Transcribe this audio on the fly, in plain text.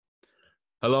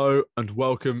Hello and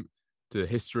welcome to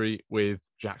History with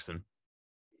Jackson.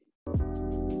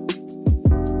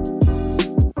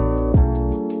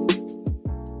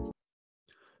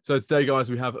 So today, guys,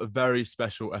 we have a very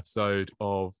special episode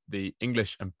of the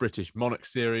English and British Monarch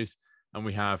series, and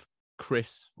we have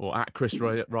Chris, or at Chris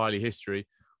Riley History,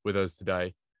 with us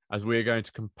today, as we are going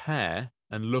to compare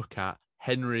and look at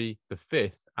Henry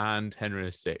V and Henry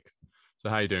VI. So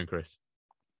how are you doing, Chris?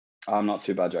 I'm not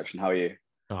too bad, Jackson. How are you?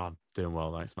 Oh, I'm doing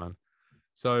well, thanks, man.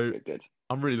 So Good.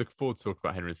 I'm really looking forward to talking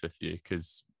about Henry V with you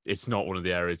because it's not one of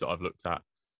the areas that I've looked at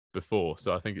before.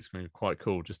 So I think it's going to be quite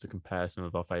cool just to compare some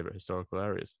of our favourite historical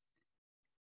areas.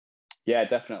 Yeah,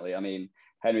 definitely. I mean,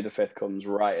 Henry V comes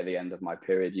right at the end of my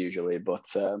period usually, but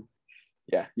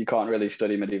yeah, you can't really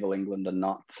study medieval England and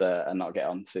not get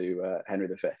on to Henry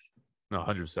V. No,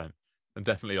 100%. And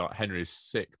definitely like Henry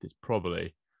VI is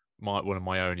probably one of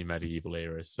my only medieval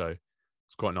eras. So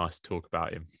it's quite nice to talk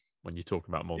about him when you're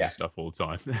talking about modern stuff all the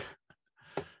time.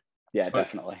 Yeah,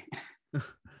 definitely.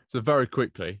 So very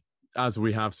quickly, as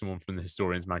we have someone from the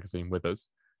Historians Magazine with us,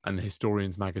 and the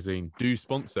Historians Magazine do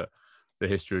sponsor the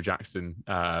History of Jackson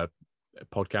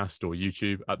podcast or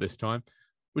YouTube at this time,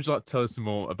 would you like to tell us some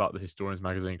more about the Historians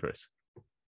Magazine, Chris?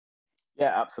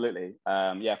 Yeah, absolutely.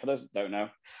 For those that don't know,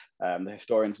 the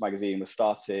Historians Magazine was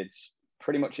started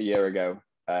pretty much a year ago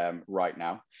right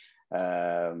now.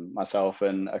 Myself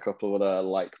and a couple of other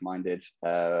like-minded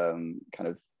kind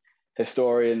of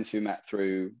historians who met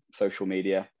through social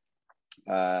media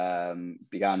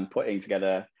began putting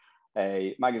together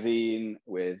a magazine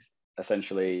with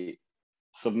essentially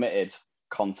submitted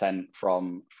content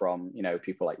from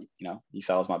people like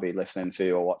yourselves might be listening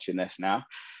to or watching this now.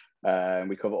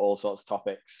 We cover all sorts of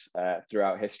topics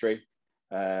throughout history.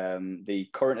 The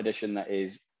current edition that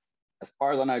is, as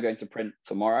far as I know, going to print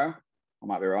tomorrow, I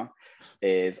might be wrong,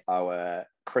 is our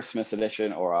Christmas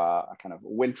edition or our kind of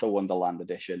Winter Wonderland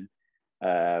edition,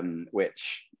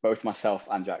 which both myself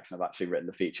and Jackson have actually written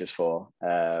the features for.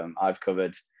 I've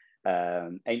covered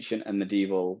ancient and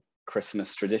medieval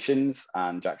Christmas traditions,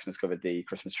 and Jackson has covered the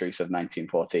Christmas trees of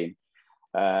 1914.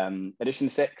 Edition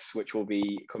 6, which will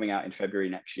be coming out in February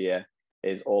next year,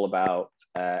 is all about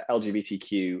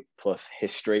LGBTQ plus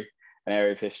history, an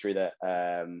area of history that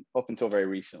up until very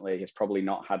recently has probably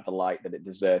not had the light that it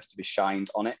deserves to be shined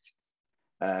on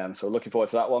it. So looking forward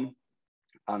to that one.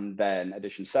 And then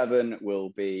edition 7 will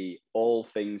be all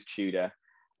things Tudor,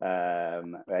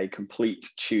 a complete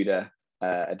Tudor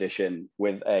edition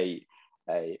with a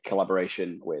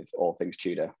collaboration with all things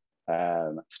Tudor.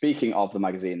 Speaking of the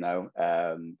magazine, though,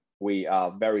 we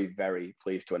are very, very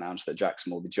pleased to announce that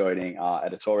Jackson will be joining our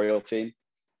editorial team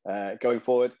going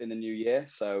forward in the new year.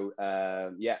 So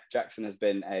Jackson has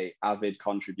been an avid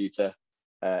contributor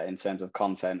in terms of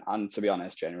content and, to be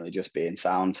honest, generally just being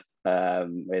sound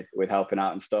with helping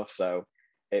out and stuff. So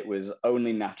it was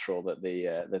only natural that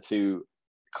the two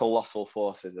colossal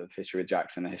forces of History of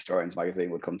Jackson and Historians Magazine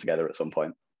would come together at some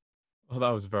point. Well, that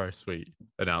was a very sweet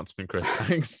announcement, Chris.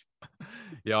 Thanks.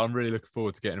 Yeah, I'm really looking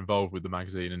forward to getting involved with the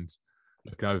magazine and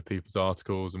looking over people's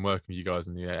articles and working with you guys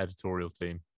in the editorial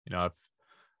team. You know,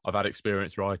 I've had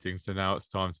experience writing, so now it's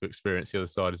time to experience the other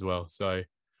side as well. So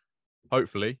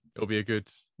hopefully it'll be a good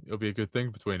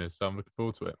thing between us. So I'm looking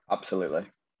forward to it. Absolutely.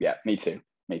 Yeah, me too.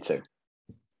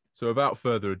 So without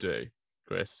further ado,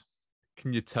 Chris,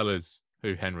 can you tell us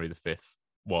who Henry V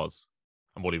was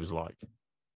and what he was like?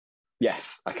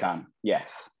 Yes, I can.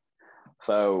 Yes.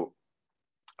 So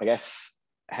I guess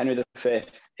Henry V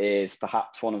is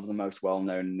perhaps one of the most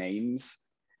well-known names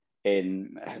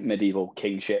in medieval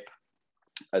kingship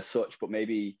as such, but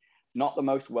maybe not the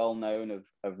most well-known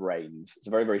of reigns. It's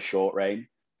a very, very short reign.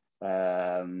 But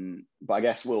I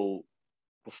guess we'll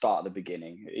start at the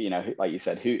beginning. You know, like you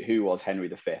said, who was Henry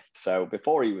V? So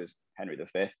before he was Henry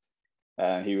V,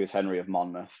 he was Henry of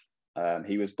Monmouth.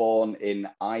 He was born in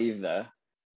either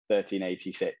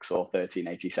 1386 or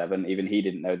 1387. Even he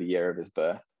didn't know the year of his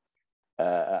birth.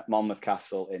 At Monmouth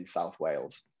Castle in South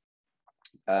Wales.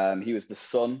 He was the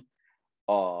son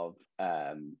of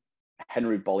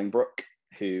Henry Bolingbroke,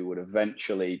 who would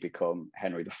eventually become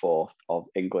Henry IV of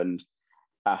England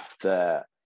after,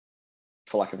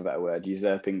 for lack of a better word,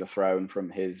 usurping the throne from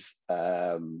his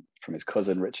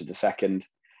cousin Richard II.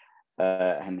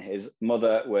 And his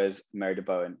mother was Mary de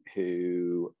Bohun,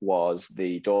 who was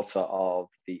the daughter of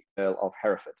the Earl of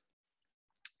Hereford.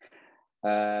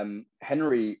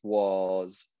 Henry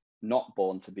was not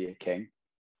born to be a king,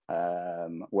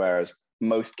 whereas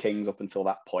most kings up until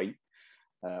that point,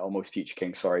 or most future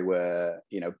kings, sorry, were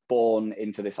born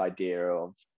into this idea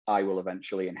of I will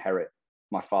eventually inherit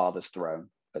my father's throne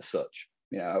as such.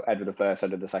 Edward I,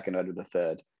 Edward II, Edward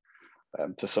III,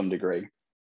 to some degree.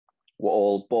 were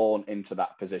all born into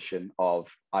that position of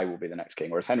I will be the next king.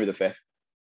 Whereas Henry V,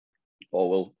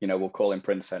 or we'll call him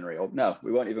Prince Henry, or no,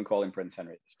 we won't even call him Prince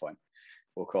Henry at this point.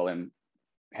 We'll call him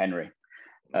Henry.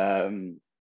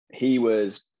 He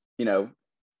was,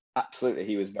 absolutely,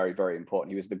 he was very, very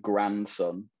important. He was the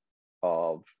grandson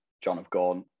of John of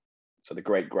Gaunt, so the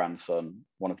great grandson,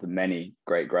 one of the many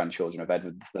great grandchildren of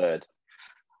Edward III.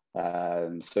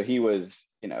 So he was,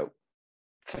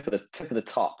 tip of the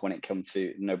top when it comes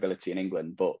to nobility in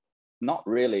England, but not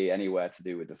really anywhere to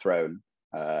do with the throne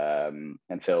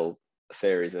until a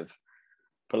series of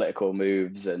political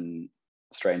moves and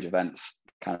strange events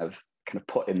kind of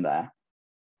put him there.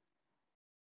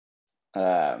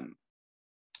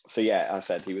 So yeah, I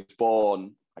said he was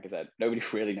born. Like I said, nobody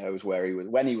really knows where he was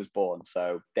when he was born.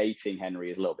 So dating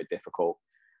Henry is a little bit difficult.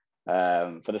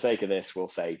 For the sake of this, we'll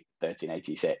say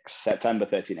 1386, September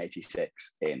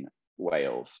 1386 in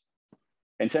Wales.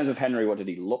 In terms of Henry, what did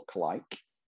he look like?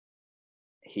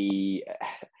 The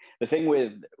thing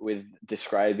with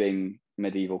describing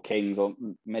medieval kings or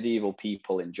medieval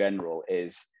people in general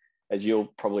is, as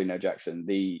you'll probably know, Jackson,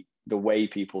 the way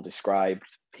people described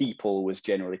people was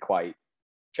generally quite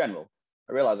general.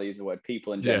 I realize I used the word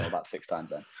people in general about 6 times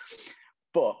then,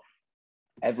 but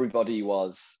every woman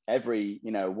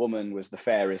was the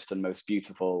fairest and most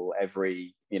beautiful.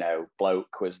 Every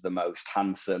bloke was the most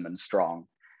handsome and strong.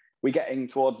 We're getting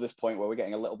towards this point where we're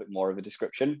getting a little bit more of a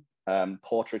description.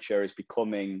 Portraiture is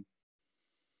becoming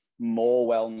more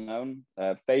well known.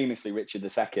 Famously, Richard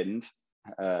II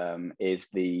is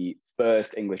the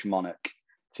first English monarch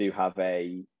to have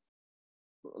a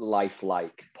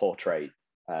lifelike portrait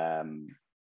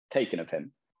taken of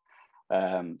him.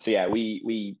 So yeah,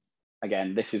 we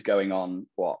again, this is going on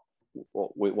what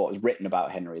was written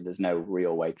about Henry. There's no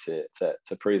real way to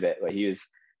prove it, but he was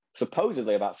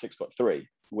supposedly about 6'3",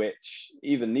 which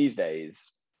even these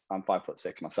days, I'm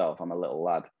 5'6" myself. I'm a little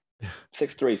lad.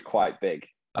 6'3" is quite big.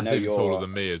 That's even taller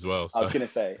than me as well. So. I was going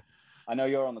to say, I know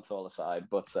you're on the taller side,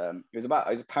 but he was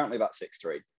apparently about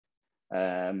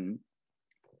 6'3".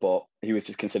 But he was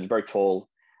just considered very tall.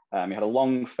 He had a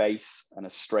long face and a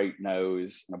straight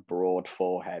nose and a broad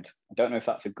forehead. I don't know if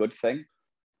that's a good thing.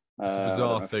 It's a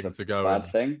bizarre thing to go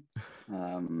bad thing.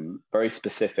 Very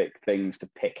specific things to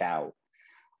pick out.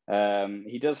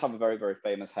 He does have a very, very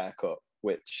famous haircut,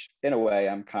 which in a way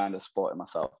I'm kind of sporting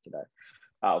myself today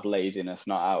out of laziness,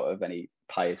 not out of any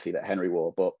piety that Henry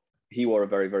wore, but he wore a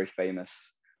very, very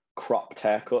famous cropped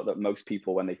haircut that most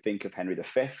people, when they think of Henry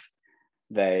V,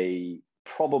 they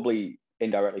probably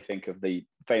indirectly think of the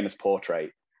famous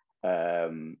portrait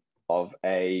of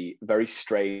a very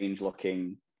strange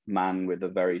looking man with a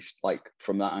very,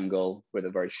 from that angle, with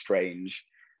a very strange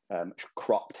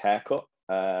cropped haircut.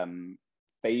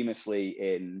 Famously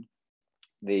in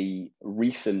the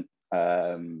recent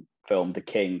film The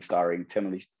King, starring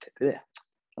Timothy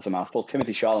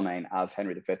Chalamet as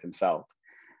Henry V himself.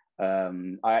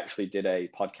 I actually did a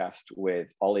podcast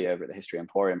with Ollie over at the History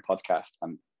Emporium podcast,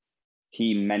 and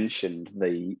he mentioned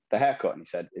the haircut, and he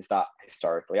said, "Is that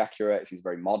historically accurate? It's his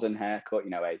very modern haircut,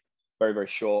 a very, very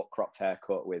short cropped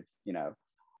haircut with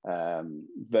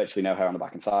virtually no hair on the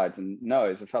back and sides." And no,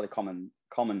 it's a fairly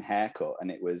common haircut, and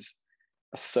it was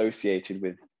associated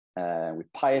with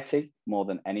piety more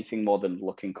than anything, more than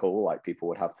looking cool like people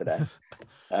would have today.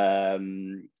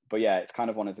 But yeah, it's kind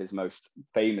of one of his most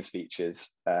famous features.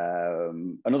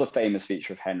 Another famous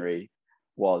feature of Henry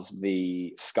was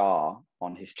the scar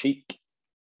on his cheek,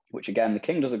 which again, the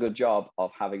King does a good job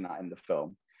of having that in the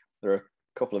film. There are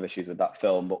a couple of issues with that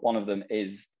film, but one of them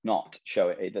is not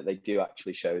that they do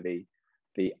actually show the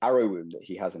arrow wound that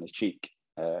he has in his cheek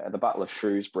at the Battle of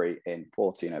Shrewsbury in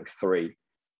 1403,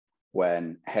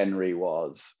 when Henry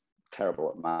was terrible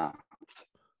at maths,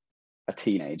 a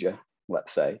teenager,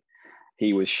 let's say.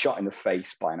 He was shot in the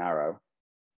face by an arrow,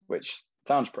 which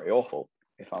sounds pretty awful,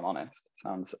 if I'm honest. It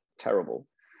sounds terrible.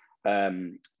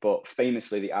 But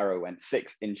famously, the arrow went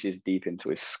 6 inches deep into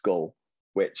his skull,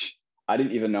 which I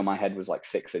didn't even know my head was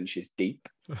 6 inches deep.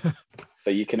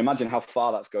 So you can imagine how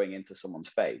far that's going into someone's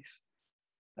face.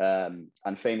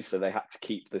 And famously, they had to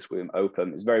keep this wound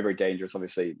open. It's very, very dangerous.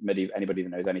 Obviously, anybody that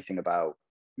knows anything about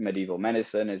medieval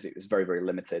medicine is it was very, very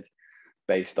limited,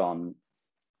 based on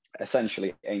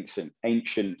essentially ancient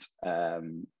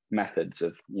methods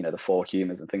of the 4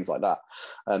 humors and things like that.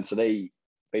 So they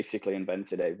basically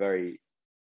invented a very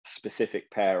specific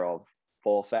pair of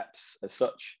forceps as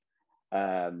such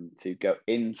to go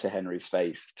into Henry's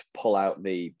face to pull out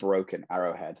the broken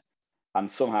arrowhead. And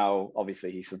somehow,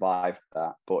 obviously, he survived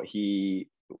that, but he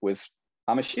was,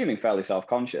 I'm assuming, fairly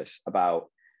self-conscious about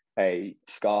a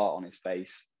scar on his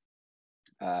face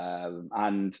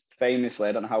And famously,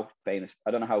 I don't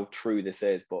know how true this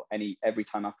is, but every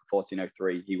time after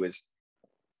 1403 he was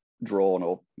drawn,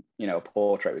 or a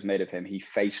portrait was made of him, he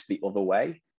faced the other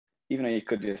way. Even though you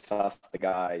could just ask the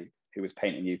guy who was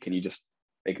painting you, can you just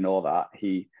ignore that?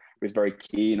 He was very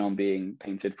keen on being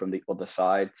painted from the other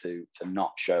side to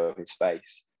not show his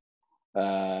face.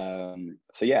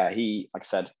 So yeah, he, like I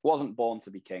said, wasn't born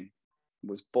to be king.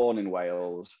 Was born in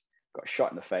Wales, got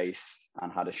shot in the face,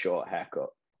 and had a short haircut.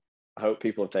 I hope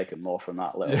people have taken more from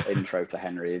that little intro to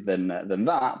Henry than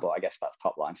that, but I guess that's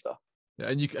top line stuff. Yeah,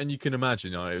 and you can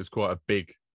imagine, it was quite a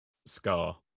big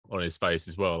scar on his face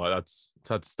as well. Like it's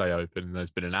had to stay open, and there's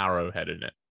been an arrowhead in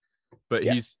it. But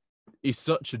he's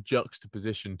such a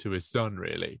juxtaposition to his son,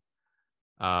 really.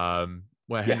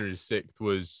 Where Henry VI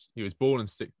was born on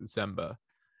 6th December,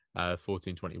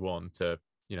 1421, to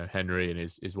Henry and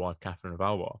his wife Catherine of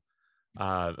Valois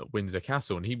at Windsor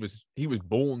Castle, and he was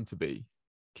born to be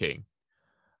king,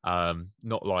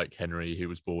 not like Henry, who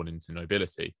was born into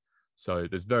nobility. So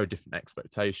there's very different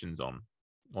expectations on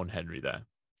Henry there,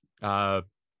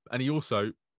 and he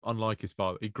also, unlike his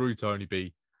father, he grew to only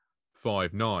be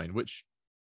 5'9", which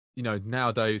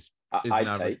nowadays is an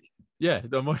average. Take. Yeah,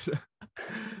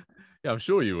 yeah, I'm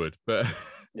sure you would, but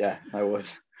yeah, I would.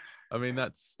 I mean,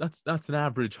 that's an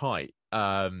average height,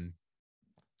 and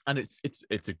it's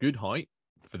a good height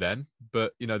for them.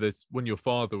 But there's, when your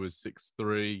father was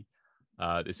 6'3",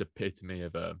 this epitome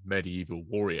of a medieval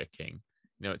warrior king.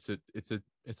 It's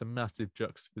a massive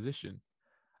juxtaposition.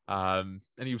 And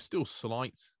he was still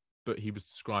slight, but he was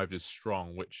described as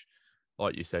strong, which,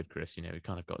 like you said, Chris, we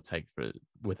kind of got to take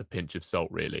with a pinch of salt,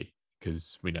 really,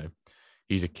 because we know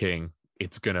he's a king.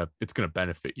 It's gonna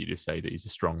benefit you to say that he's a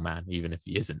strong man, even if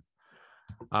he isn't.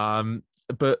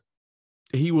 But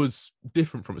he was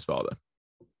different from his father.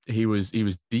 He was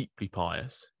deeply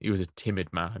pious. He was a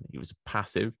timid man. He was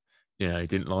passive. He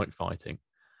didn't like fighting.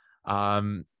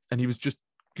 And he was just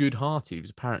good-hearted. He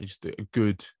was apparently just a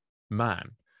good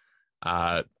man.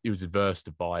 He was averse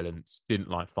to violence, didn't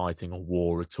like fighting or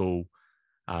war at all.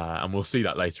 And we'll see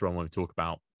that later on when we talk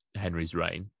about Henry's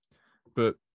reign.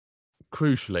 But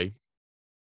crucially,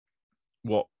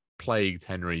 what plagued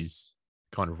Henry's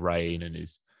kind of reign and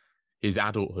his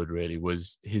adulthood really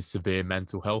was his severe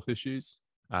mental health issues.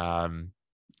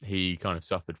 He kind of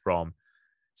suffered from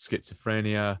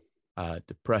schizophrenia,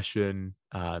 depression,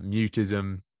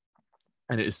 mutism,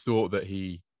 and it is thought that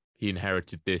he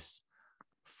inherited this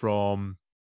from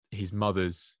his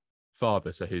mother's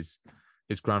father, so his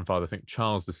grandfather, I think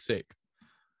Charles VI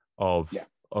of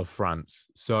France.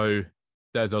 So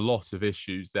there's a lot of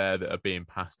issues there that are being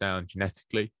passed down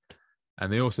genetically.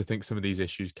 And they also think some of these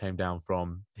issues came down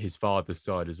from his father's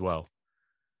side as well.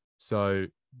 So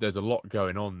there's a lot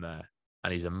going on there.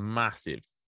 And he's a massive,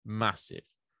 massive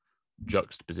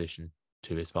juxtaposition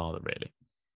to his father, really.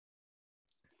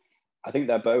 I think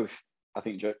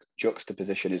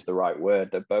juxtaposition is the right word.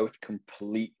 They're both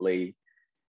completely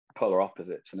polar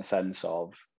opposites in a sense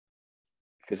of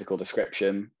physical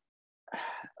description,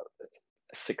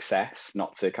 success,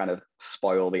 not to kind of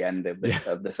spoil the end of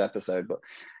this episode, but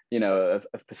of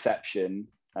perception,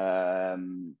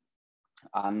 and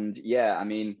yeah, I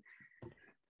mean,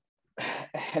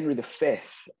 Henry V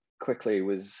quickly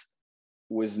was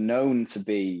known to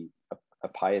be a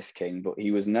pious king, but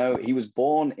he was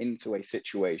born into a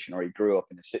situation, or he grew up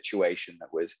in a situation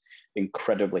that was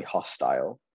incredibly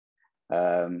hostile.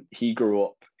 He grew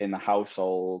up in the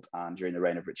household and during the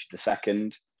reign of Richard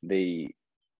II,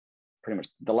 pretty much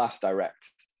the last direct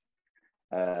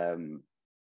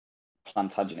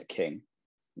Plantagenet king,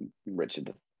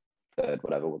 Richard III,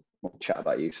 whatever. We'll chat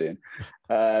about you soon.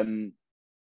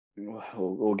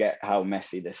 We'll get how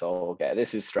messy this all gets.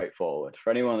 This is straightforward.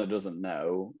 For anyone that doesn't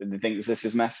know, and thinks this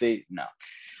is messy, no.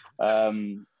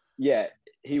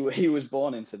 He was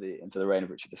born into the reign of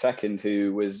Richard II,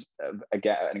 who was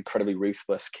again an incredibly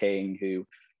ruthless king who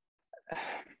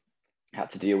had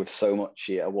to deal with so much.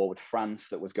 A war with France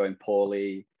that was going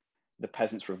poorly, the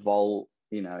Peasants' Revolt,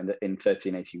 in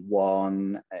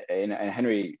 1381. And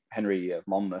Henry of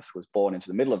Monmouth was born into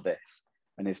the middle of this,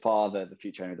 and his father, the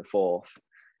future Henry IV,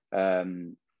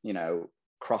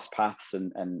 crossed paths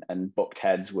and bucked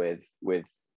heads with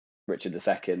Richard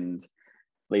II,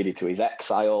 leading to his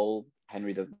exile.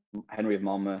 Henry of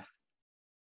Monmouth.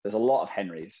 There's a lot of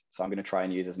Henrys, so I'm going to try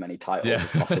and use as many titles as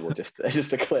possible just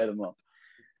to clear them up.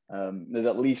 There's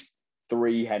at least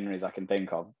 3 Henrys I can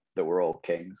think of that were all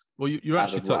kings. Well, you're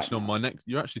actually touching on my next.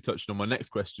 You're actually touching on my next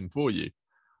question for you.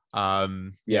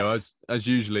 As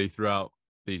usually throughout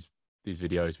these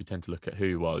videos, we tend to look at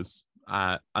who was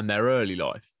and their early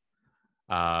life.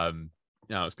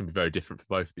 Now it's going to be very different for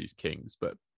both of these kings,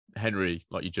 but Henry,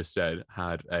 like you just said,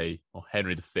 or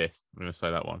Henry V, I'm going to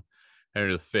say that one.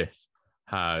 Henry V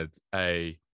had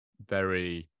a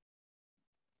very,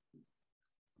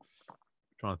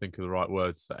 trying to think of the right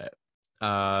words to say it.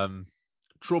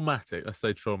 Traumatic, let's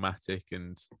say traumatic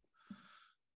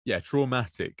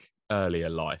traumatic earlier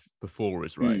life before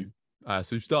his reign. So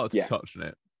we've started to touch on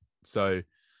it. So,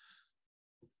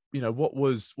 what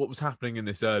was happening in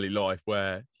this early life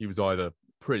where he was either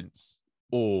Prince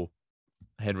or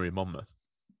Henry of Monmouth?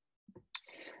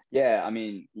 Yeah, I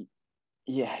mean,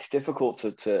 it's difficult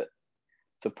to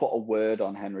put a word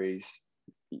on Henry's,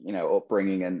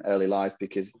 upbringing and early life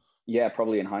because,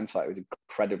 probably in hindsight, it was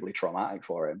incredibly traumatic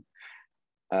for him.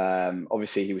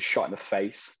 Obviously, he was shot in the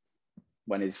face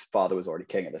when his father was already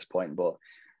king at this point, but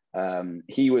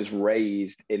he was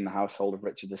raised in the household of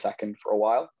Richard II for a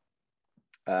while.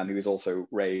 He was also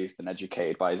raised and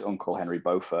educated by his uncle Henry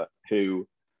Beaufort, who,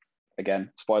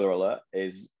 again, spoiler alert,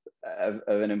 is of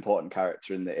an important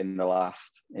character in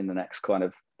the next kind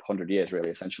of 100 years. Really,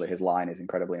 essentially, his line is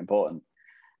incredibly important.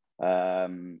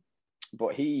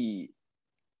 But he,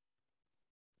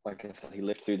 like I said, he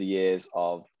lived through the years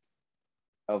of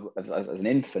as an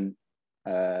infant,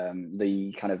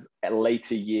 the kind of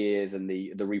later years and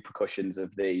the repercussions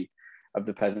of the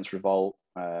Peasants' Revolt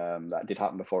that did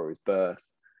happen before his birth,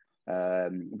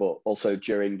 but also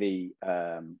during the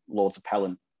Lords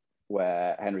Appellant,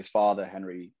 where Henry's father,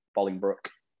 Henry Bolingbroke,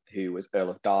 who was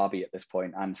Earl of Derby at this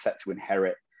point and set to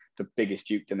inherit the biggest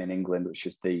dukedom in England, which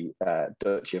is the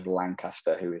Duchy of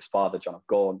Lancaster, who his father, John of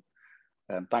Gaunt.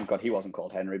 Thank God he wasn't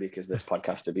called Henry, because this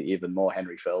podcast would be even more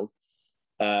Henry-filled.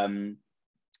 Henry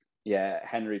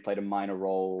played a minor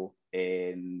role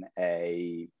in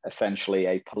essentially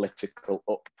a political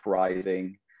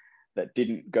uprising that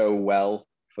didn't go well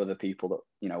for the people that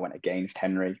went against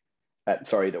Henry. That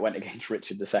went against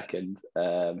Richard II.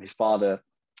 His father,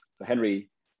 so Henry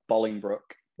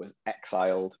Bolingbroke, was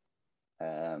exiled.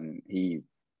 He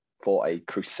fought a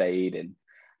crusade in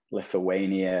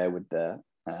Lithuania with the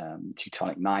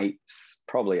Teutonic Knights.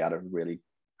 Probably had a really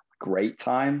great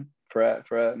time for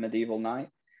a medieval knight.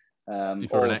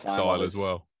 For an exile as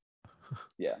well.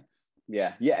 Yeah,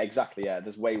 exactly. Yeah,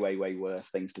 there's way worse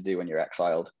things to do when you're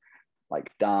exiled,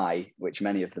 like die, which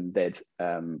many of them did,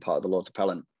 part of the Lords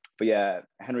Appellant. But yeah,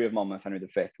 Henry of Monmouth, Henry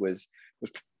V, was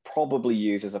probably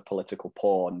used as a political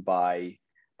pawn by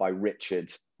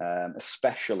Richard,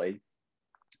 especially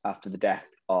after the death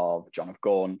of John of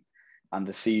Gaunt and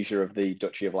the seizure of the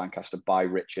Duchy of Lancaster by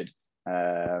Richard.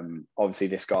 Obviously,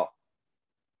 this got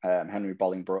Henry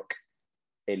Bolingbroke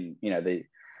in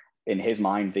his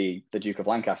mind the Duke of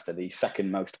Lancaster, the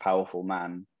second most powerful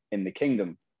man in the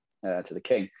kingdom to the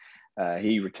king.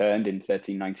 He returned in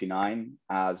 1399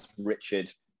 as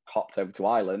Richard hopped over to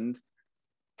Ireland,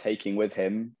 taking with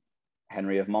him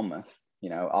Henry of Monmouth.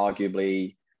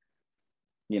 Arguably,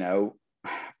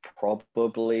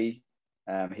 probably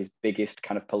his biggest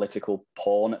kind of political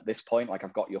pawn at this point. Like,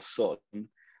 I've got your son,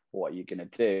 what are you going to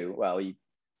do? Well, he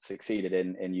succeeded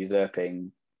in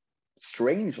usurping,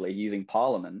 strangely, using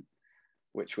Parliament,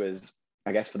 which was,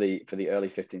 I guess, for the early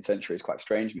 15th century, is quite a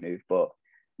strange move, but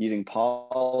using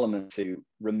Parliament to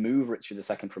remove Richard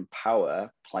II from power,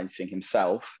 placing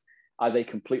himself as a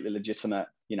completely legitimate,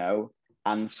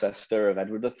 ancestor of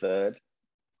Edward III,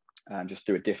 just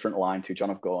through a different line through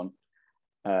John of Gaunt,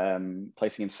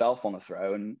 placing himself on the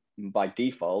throne, by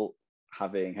default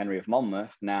having Henry of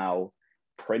Monmouth, now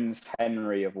Prince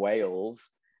Henry of Wales,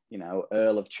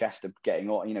 Earl of Chester, getting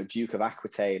all, Duke of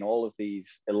Aquitaine, all of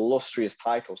these illustrious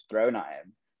titles thrown at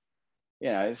him.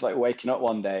 It's like waking up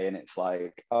one day and it's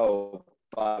like, oh,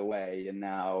 by the way, you're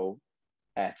now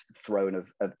at the throne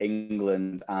of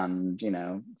England and,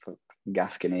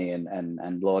 Gascony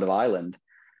and Lord of Ireland.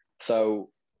 So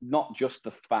not just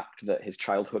the fact that his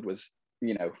childhood was,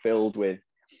 filled with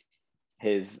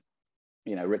his,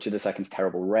 Richard II's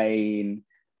terrible reign,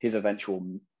 his eventual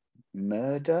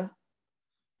murder.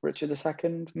 Richard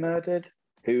II murdered?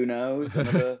 Who knows?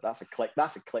 That's a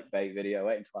clickbait video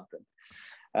waiting to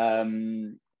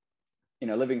happen.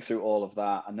 Living through all of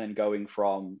that and then going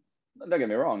from, don't get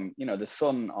me wrong, the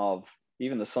son of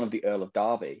the Earl of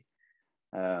Derby,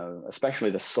 especially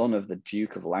the son of the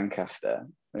Duke of Lancaster,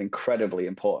 an incredibly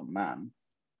important man,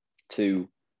 to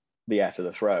the heir to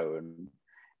the throne,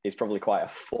 is probably quite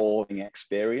a forming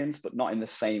experience, but not in the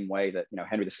same way that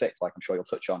Henry VI, like I'm sure you'll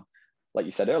touch on, like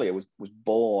you said earlier, was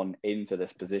born into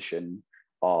this position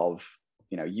of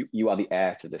you are the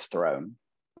heir to this throne,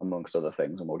 amongst other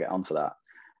things, and we'll get onto that.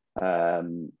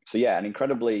 So yeah, an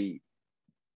incredibly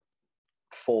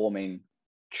forming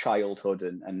childhood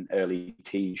and early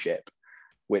teenship,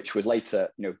 which was later,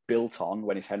 built on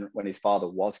when his father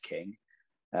was king,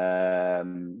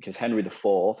 because Henry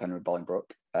IV, Henry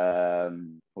Bolingbroke,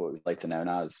 what was later known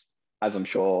as I'm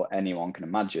sure anyone can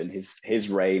imagine, his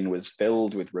reign was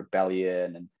filled with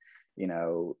rebellion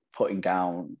and putting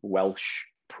down Welsh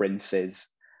princes.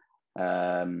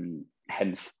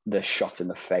 Hence the shot in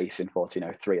the face in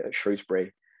 1403 at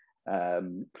Shrewsbury,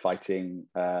 fighting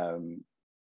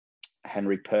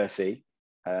Henry Percy,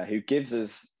 who gives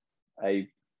us a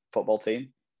football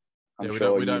team. I'm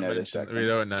sure we don't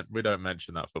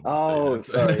mention that football team. Oh,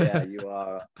 sorry, yeah, you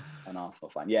are an Arsenal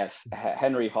fan. Yes,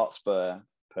 Henry Hotspur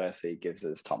Percy gives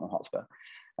us Tottenham Hotspur.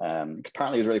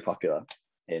 Apparently, he was really popular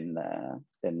in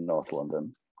North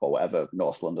London, or whatever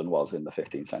North London was in the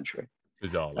 15th century.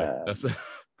 Bizarrely,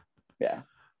 yeah.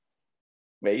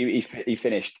 He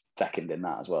finished second in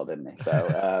that as well, didn't he?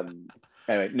 So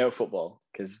anyway, no football,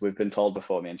 because we've been told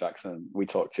before, me and Jackson, we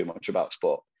talk too much about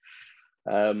sport.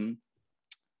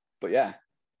 But yeah,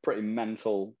 pretty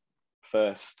mental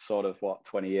first sort of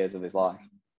 20 years of his life.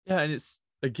 Yeah, and it's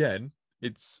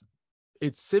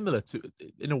similar to,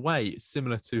 in a way, it's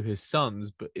similar to his sons,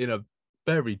 but in a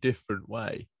very different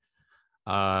way.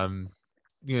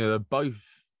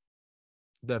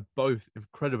 They're both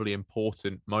incredibly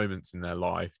important moments in their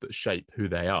life that shape who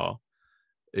they are.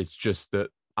 It's just that,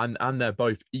 and they're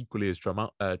both equally as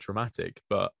traumatic,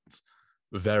 but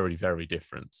very, very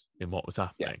different in what was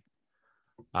happening.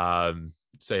 Yeah.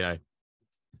 So,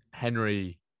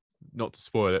 Henry, not to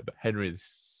spoil it, but Henry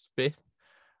V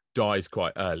dies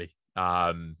quite early.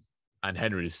 And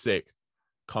Henry VI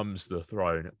comes to the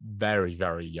throne very,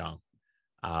 very young.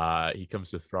 He comes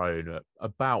to the throne at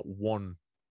about one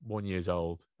years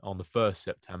old. On the 1st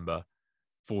September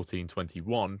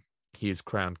 1421, he is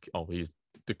he's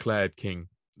declared King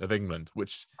of England,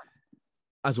 which,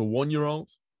 as a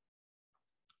 1-year-old,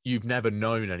 you've never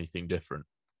known anything different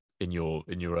in your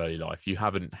early life. You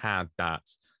haven't had that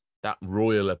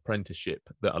royal apprenticeship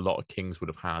that a lot of kings would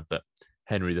have had, that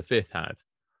Henry V had.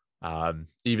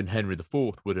 Even Henry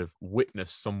IV would have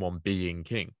witnessed someone being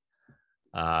king,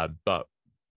 but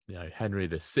Henry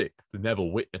VI never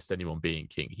witnessed anyone being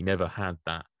king. He never had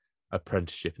that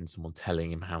apprenticeship and someone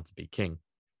telling him how to be king.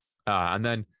 And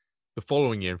then the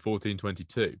following year, in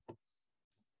 1422,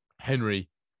 Henry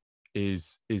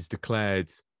is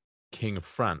declared King of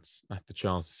France after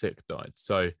Charles VI died.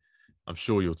 So I'm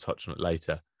sure you'll touch on it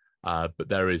later. But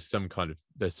there's some kind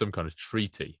of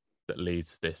treaty that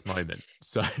leads to this moment.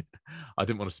 So I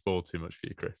didn't want to spoil too much for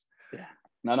you, Chris. Yeah.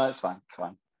 No, it's fine. It's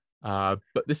fine.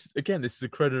 But this is an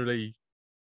incredibly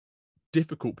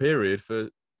difficult period for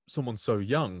someone so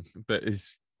young, that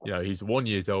is, he's 1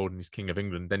 year old and he's King of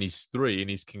England, then he's 3 and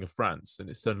he's King of France. And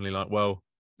it's suddenly like, well,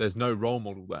 there's no role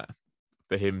model there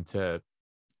for him to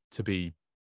be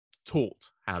taught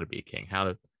how to be a king,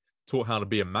 taught how to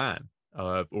be a man,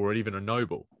 or even a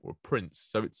noble or a prince.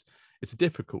 So it's a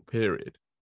difficult period.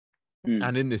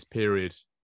 And in this period,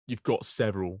 you've got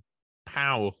several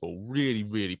powerful, really,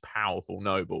 really powerful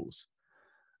nobles,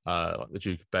 like the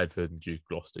Duke of Bedford and Duke of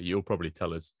Gloucester. You'll probably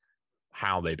tell us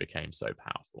how they became so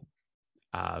powerful.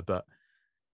 But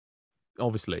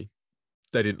obviously,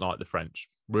 they didn't like the French.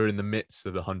 We're in the midst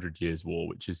of the 100 Years' War,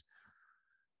 which is,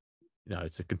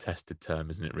 it's a contested term,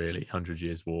 isn't it, really? 100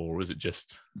 Years' War, or is it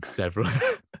just several?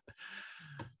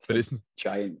 But it's a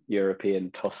giant European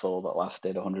tussle that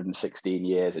lasted 116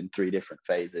 years in 3 different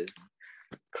phases,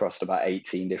 crossed about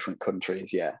 18 different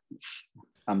countries. Yeah, it's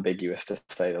ambiguous to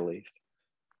say the least.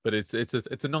 But it's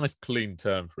a nice clean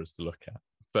term for us to look at.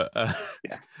 But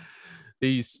yeah,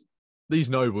 these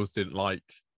nobles didn't like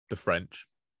the French,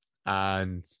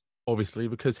 and obviously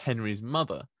because Henry's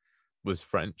mother was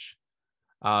French,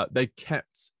 they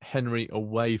kept Henry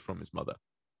away from his mother.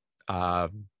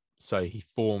 So he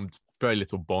formed very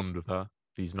little bond with her.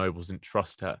 These nobles didn't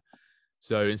trust her.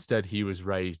 So instead, he was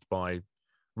raised by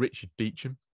Richard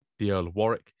Beauchamp, the Earl of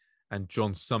Warwick, and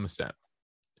John Somerset,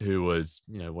 who was,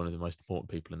 one of the most important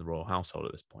people in the royal household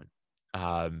at this point.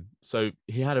 So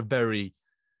he had a very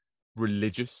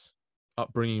religious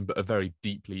upbringing, but a very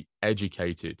deeply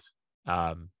educated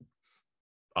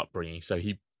upbringing. So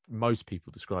most people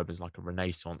describe him as like a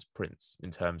Renaissance prince in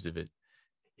terms of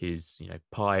his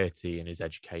piety and his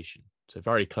education. So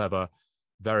very clever,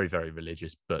 very, very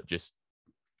religious, but just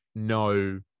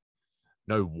no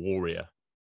warrior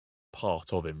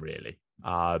part of him, really.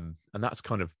 And that's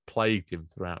kind of plagued him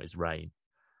throughout his reign.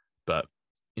 But,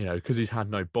 because he's had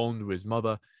no bond with his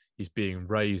mother, he's being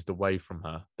raised away from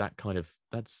her. That's part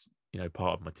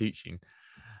of my teaching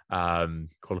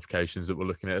qualifications, that we're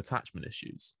looking at attachment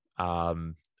issues.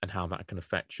 and how that can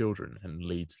affect children and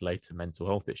lead to later mental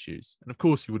health issues. And of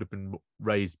course, he would have been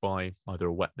raised by either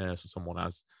a wet nurse or someone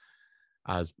as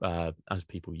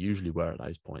people usually were at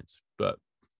those points. But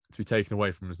to be taken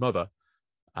away from his mother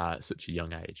at such a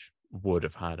young age would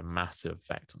have had a massive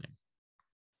effect on him.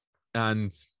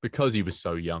 And because he was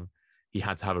so young, he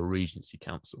had to have a regency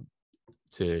council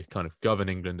to kind of govern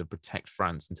England and protect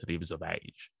France until he was of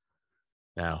age.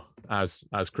 Now, as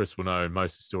Chris will know, and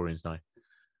most historians know,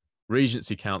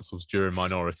 regency councils during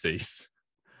minorities,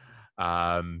 they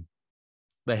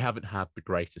haven't had the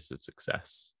greatest of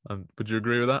success. Would you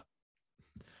agree with that?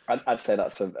 I'd say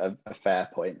that's a fair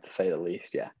point, to say the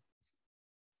least. Yeah.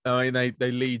 I mean,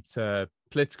 they lead to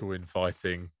political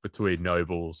infighting between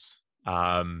nobles.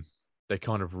 They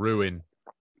kind of ruin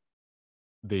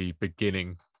the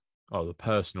beginning or the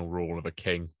personal rule of a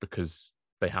king because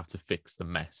they have to fix the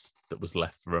mess that was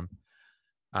left for them.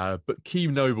 But key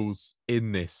nobles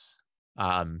in this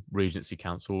Regency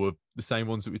Council were the same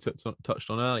ones that we touched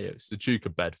on earlier. It's the Duke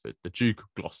of Bedford, the Duke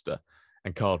of Gloucester,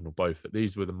 and Cardinal Beaufort.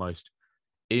 These were the most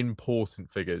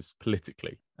important figures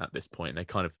politically at this point. They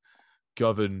kind of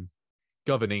govern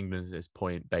England at this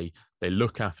point. They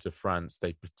look after France.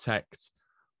 They protect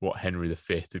what Henry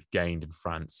V had gained in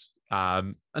France.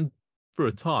 And for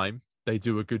a time, they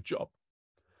do a good job.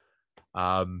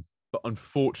 But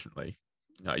unfortunately,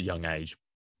 at a young age,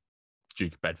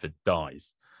 Duke of Bedford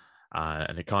dies.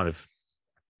 And it kind of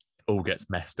all gets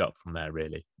messed up from there,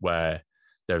 really, where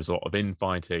there's a lot of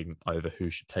infighting over who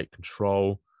should take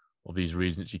control of these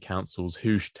regency councils,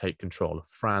 who should take control of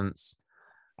France.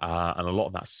 And a lot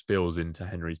of that spills into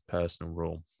Henry's personal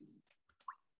rule.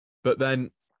 But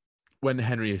then when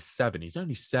Henry is 7, he's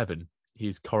only 7,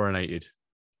 he's coronated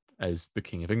as the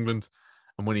King of England.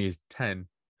 And when he is 10,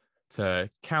 to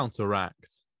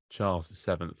counteract Charles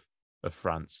VII of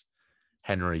France,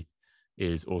 Henry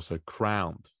is also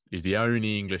crowned. He's the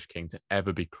only English king to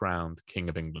ever be crowned King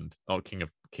of England, or King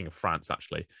of France,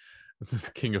 actually. This is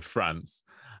King of France.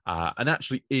 And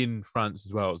actually in France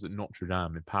as well, it was at Notre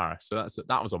Dame in Paris. So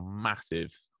that was a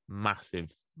massive, massive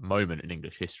moment in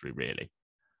English history, really.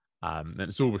 And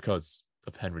it's all because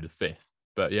of Henry V.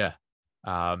 But yeah,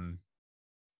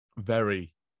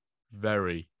 very,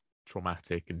 very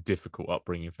traumatic and difficult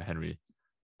upbringing for Henry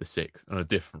VI on a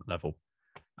different level.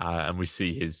 And we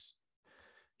see his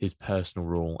personal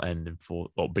rule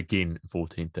begin in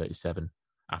 1437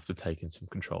 after taking some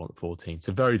control at 14.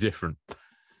 So very different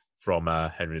from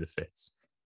Henry V.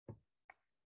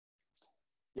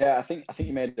 Yeah, I think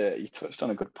you touched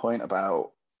on a good point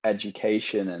about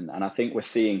education, and I think we're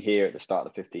seeing here at the start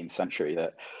of the 15th century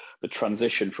that the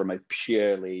transition from a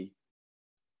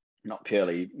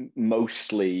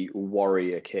mostly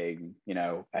warrior king,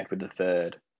 Edward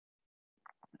III,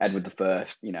 Edward I,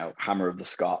 Hammer of the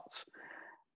Scots,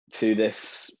 to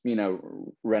this,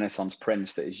 Renaissance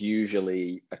prince that is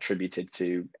usually attributed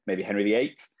to maybe Henry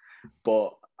VIII.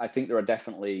 But I think there are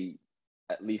definitely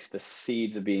at least the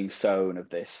seeds are being sown of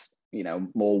this,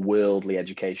 more worldly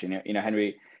education.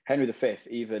 Henry V,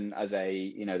 even as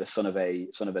the son of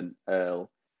an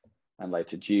earl and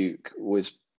later duke,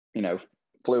 was,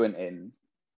 fluent in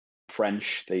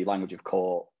French, the language of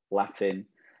court, Latin,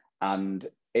 and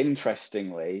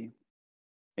interestingly,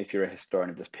 if you're a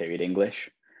historian of this period, English,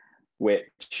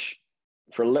 which,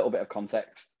 for a little bit of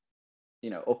context,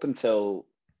 up until,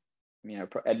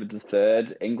 Edward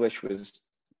III, English was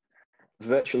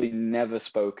virtually never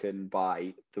spoken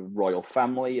by the royal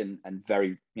family and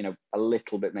very, a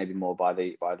little bit maybe more by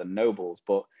the nobles.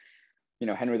 But,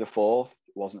 Henry IV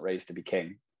wasn't raised to be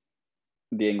king.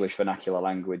 The English vernacular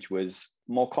language was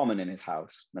more common in his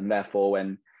house. And therefore,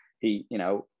 when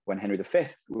Henry V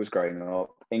was growing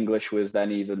up, English was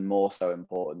then even more so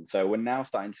important. So we're now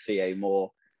starting to see a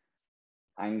more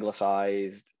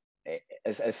anglicized,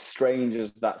 as strange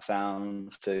as that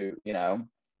sounds to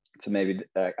maybe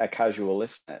a casual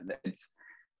listener, it's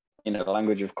the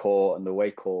language of court and the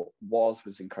way court was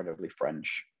incredibly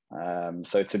French.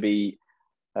 So to be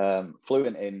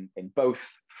fluent in both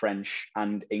French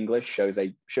and English shows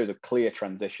a clear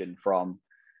transition from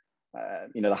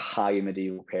the high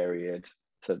medieval period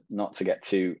to, not to get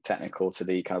too technical, to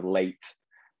the kind of late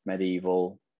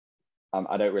medieval.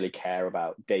 I don't really care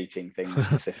about dating things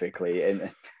specifically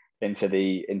into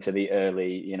the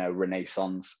early,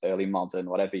 Renaissance, early modern,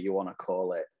 whatever you want to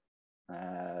call it.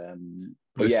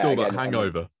 But it's still that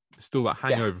hangover. It's still that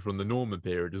hangover from the Norman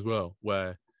period as well,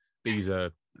 where these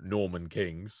are Norman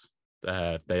kings.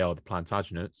 They are the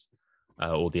Plantagenets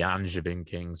or the Angevin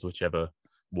kings, whichever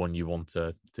one you want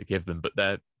to give them.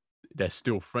 But they're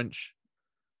still French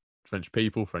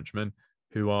people, Frenchmen,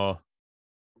 who are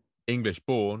English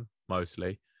born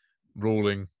mostly,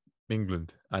 ruling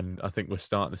England. And I think we're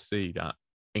starting to see that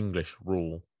English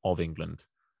rule of England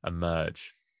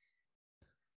emerge.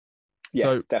 Yeah,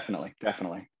 So definitely,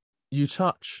 definitely. you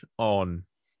touch on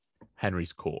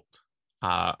Henry's court,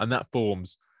 and that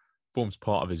forms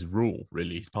part of his rule.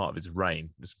 Really, it's part of his reign.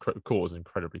 His court is an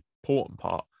incredibly important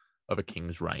part of a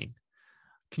king's reign.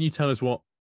 Can you tell us what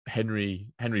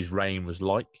Henry's reign was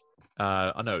like?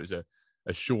 I know it was a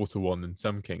shorter one than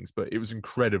some kings, but it was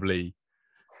incredibly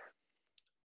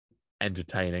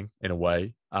entertaining in a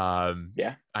way,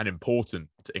 Yeah, and important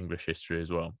to English history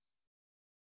as well.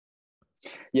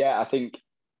 yeah. I think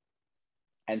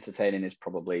entertaining is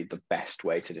probably the best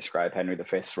way to describe Henry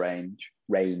V's reign.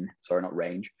 Sorry, not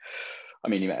range. I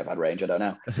mean, he may have had range. I don't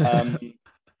know.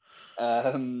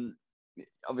 Um,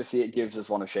 Obviously, it gives us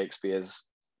one of Shakespeare's,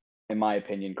 in my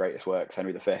opinion, greatest works,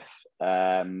 Henry V.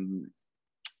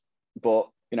 But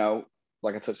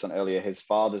like I touched on earlier, his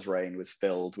father's reign was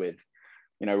filled with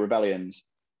rebellions,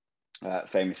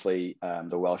 famously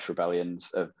the Welsh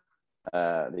rebellions of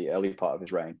the early part of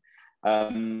his reign.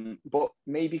 But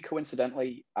maybe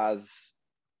coincidentally, as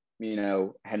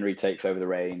Henry takes over the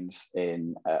reins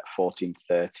in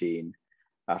 1413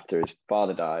 after his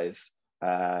father dies,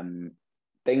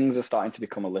 things are starting to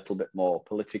become a little bit more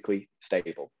politically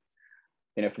stable.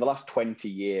 For the last 20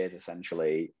 years,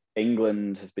 essentially,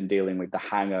 England has been dealing with the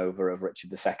hangover of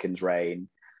Richard II's reign.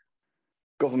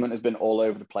 Government has been all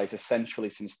over the place, essentially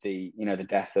since the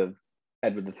death of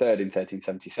Edward III in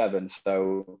 1377.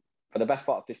 So for the best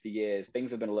part of 50 years,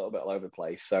 things have been a little bit all over the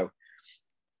place. So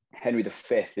Henry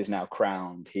V is now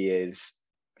crowned. He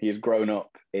has grown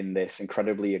up in this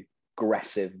incredibly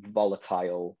aggressive,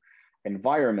 volatile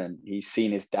environment. He's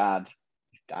seen his dad,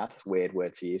 weird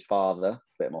word to use, father, a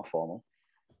bit more formal.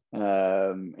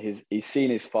 He's seen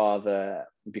his father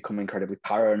become incredibly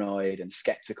paranoid and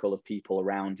skeptical of people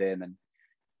around him, and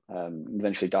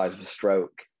eventually dies of a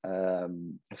stroke. I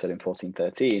said in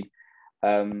 1413.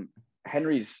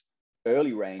 Henry's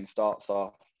early reign starts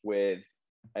off with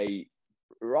a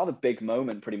rather big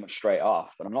moment pretty much straight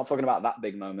off. And I'm not talking about that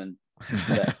big moment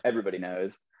that everybody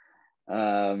knows.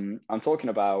 I'm talking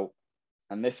about,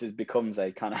 and becomes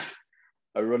a kind of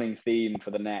a running theme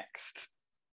for the next,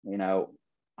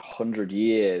 100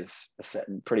 years,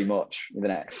 pretty much the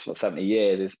next 70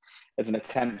 years, is an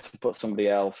attempt to put somebody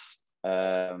else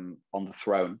on the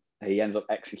throne. He ends up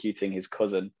executing his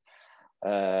cousin,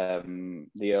 the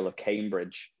Earl of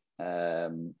Cambridge,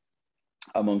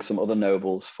 among some other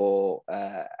nobles, for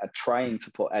trying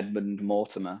to put Edmund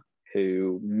Mortimer,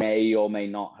 who may or may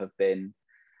not have been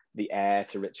the heir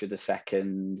to Richard II.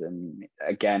 And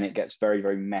again, it gets very,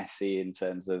 very messy in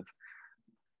terms of,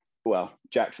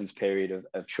 Jackson's period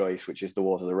of choice, which is the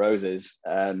Wars of the Roses.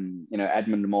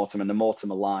 Edmund Mortimer and the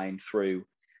Mortimer line through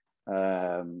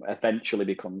eventually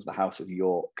becomes the House of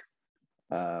York,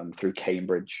 through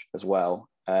Cambridge as well.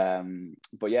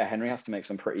 But yeah, Henry has to make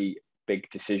some big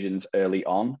decisions early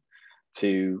on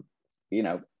to,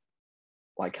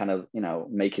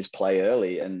 make his play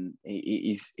early, and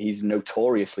he's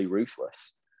notoriously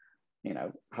ruthless.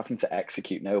 Having to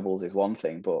execute nobles is one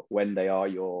thing, but when they are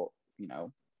your,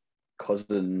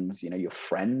 cousins, your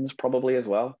friends probably as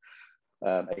well.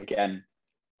 Again,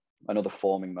 another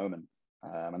forming moment,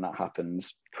 and that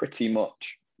happens pretty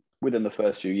much within the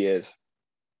first few years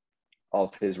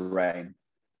of his reign.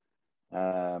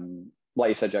 Like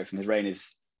you said, Jackson, his reign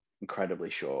is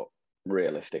incredibly short,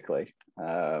 realistically.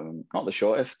 Not the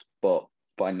shortest, but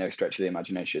by no stretch of the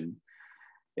imagination,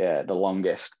 the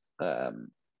longest. The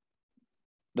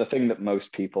thing that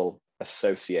most people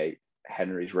associate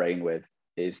Henry's reign with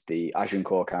is the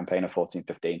Agincourt campaign of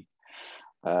 1415.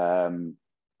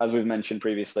 As we've mentioned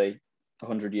previously, the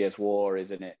 100 Years' War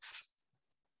is in its,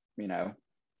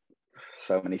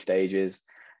 so many stages,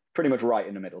 pretty much right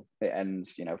in the middle. It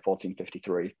ends,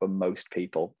 1453 for most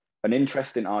people. An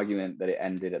interesting argument that it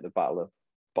ended at the Battle of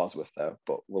Bosworth, though,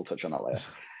 but we'll touch on that later.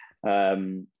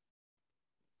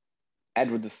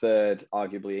 Edward III,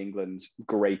 arguably England's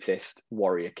greatest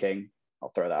warrior king.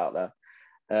 I'll throw that out there.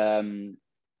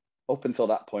 Up until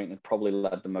that point, had probably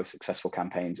led the most successful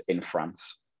campaigns in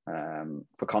France.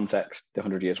 For context, the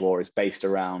 100 Years' War is based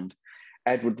around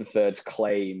Edward III's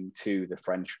claim to the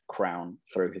French crown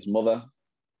through his mother.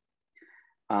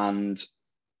 And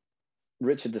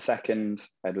Richard II,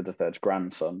 Edward III's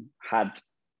grandson, had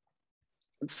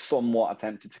somewhat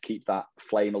attempted to keep that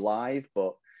flame alive,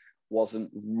 but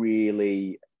wasn't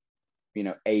really,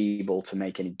 able to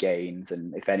make any gains.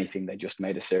 And if anything, they just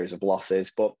made a series of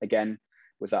losses. But again,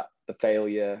 was that the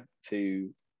failure to,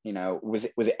 was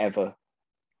it ever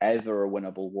a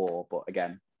winnable war? But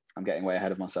again, I'm getting way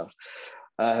ahead of myself.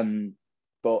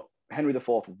 But Henry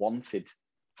IV wanted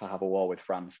to have a war with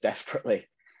France desperately.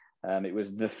 It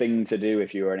was the thing to do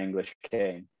if you were an English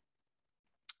king.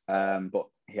 But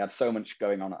he had so much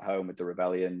going on at home with the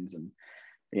rebellions and,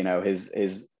 you know,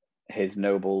 his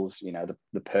nobles, you know,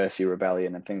 the Percy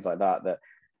rebellion and things like that, that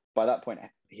by that point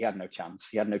he had no chance.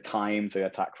 He had no time to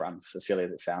attack France, as silly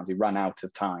as it sounds. He ran out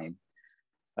of time.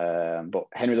 But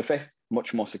Henry V,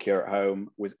 much more secure at home,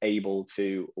 was able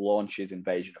to launch his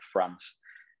invasion of France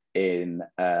in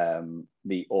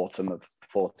the autumn of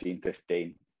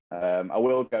 1415. I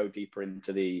will go deeper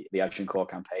into the Agincourt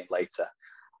campaign later,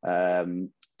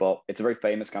 but it's a very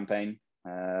famous campaign.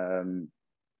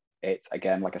 It,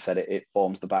 again, like I said, it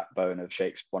forms the backbone of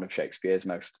one of Shakespeare's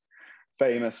most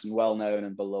famous and well-known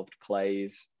and beloved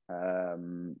plays.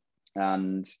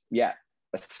 And yeah,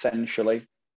 essentially,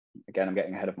 again, I'm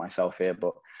getting ahead of myself here,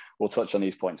 but we'll touch on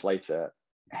these points later.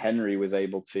 Henry was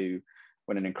able to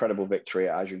win an incredible victory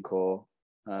at Agincourt,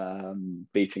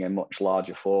 beating a much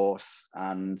larger force,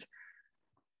 and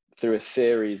through a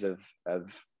series of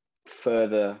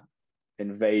further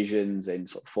invasions in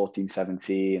sort of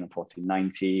 1417 and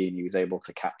 1419, he was able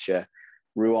to capture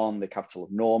Rouen, the capital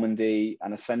of Normandy,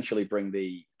 and essentially bring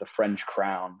the French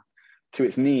crown to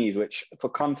its knees, which, for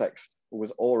context,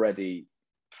 was already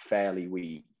fairly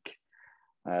weak.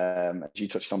 As you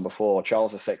touched on before,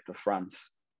 Charles VI of France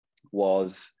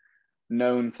was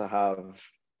known to have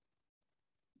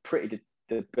pretty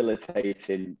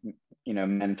debilitating, you know,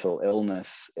 mental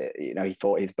illness. You know, he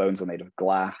thought his bones were made of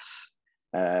glass.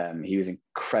 He was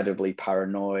incredibly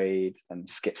paranoid and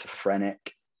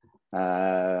schizophrenic.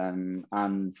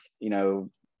 And, you know,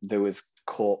 there was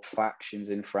court factions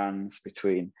in France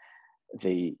between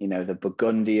the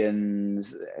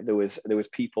Burgundians. There was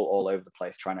people all over the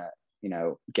place trying to, you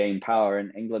know, gain power,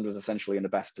 and England was essentially in the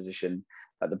best position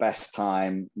at the best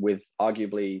time, with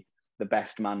arguably the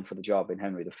best man for the job in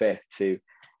Henry V to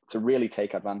really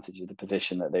take advantage of the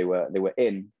position that they were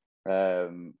in. I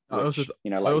also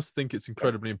think it's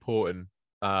incredibly important,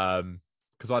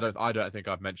 because I don't think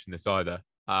I've mentioned this either,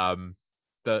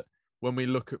 that when we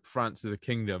look at France as a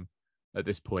kingdom at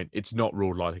this point, it's not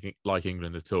ruled like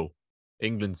England at all.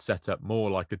 England's set up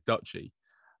more like a duchy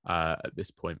at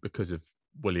this point because of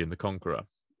William the Conqueror.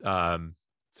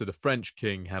 So the French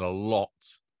king had a lot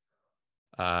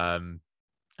of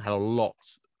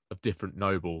different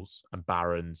nobles and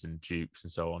barons and dukes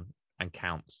and so on, and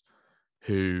counts,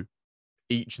 who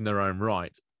each in their own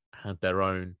right had their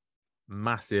own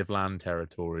massive land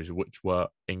territories, which were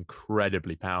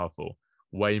incredibly powerful,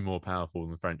 way more powerful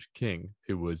than the French king,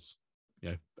 who was, you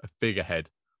know, a figurehead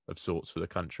of sorts for the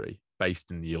country, based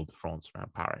in the Ile-de-France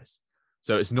around Paris.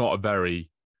 So it's not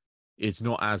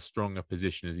as strong a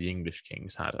position as the English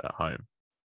kings had at home.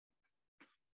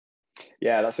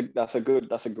 Yeah, that's a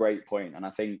great point. And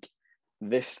I think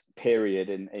this period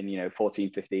in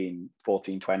 1415,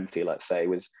 1420, let's say,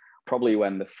 was probably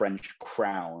when the French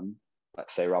crown,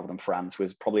 let's say, rather than France,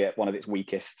 was probably at one of its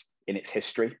weakest in its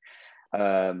history.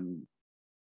 In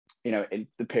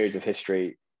the periods of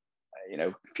history,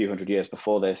 a few hundred years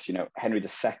before this, Henry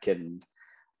II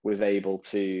was able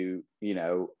to,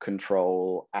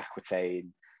 control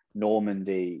Aquitaine,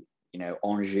 Normandy,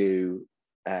 Anjou,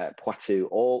 Poitou,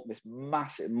 all this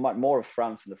massive, more of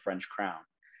France than the French crown.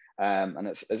 And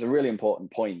it's a really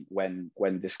important point when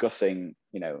discussing,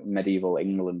 medieval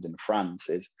England and France,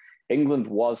 is England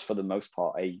was, for the most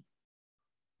part, a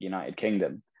United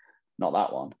Kingdom, not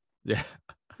that one. Yeah.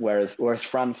 Whereas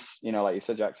France, like you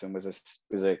said, Jackson, was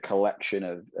a collection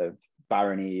of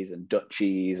baronies and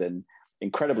duchies and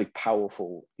incredibly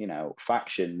powerful,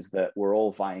 factions that were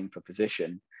all vying for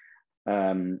position,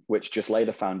 which just lay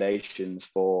the foundations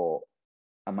for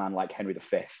a man like Henry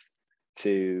V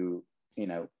to,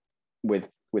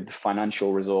 with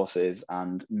financial resources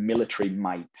and military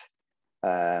might,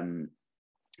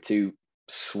 to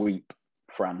sweep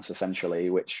France, essentially,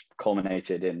 which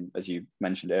culminated in, as you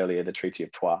mentioned earlier, the Treaty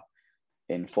of Troyes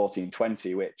in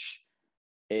 1420, which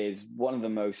is one of the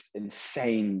most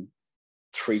insane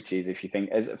treaties, if you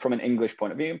think, as from an English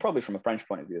point of view, and probably from a French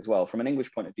point of view as well. From an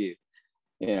English point of view,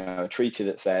 a treaty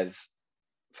that says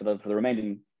for the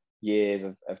remaining years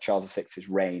of Charles VI's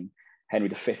reign, Henry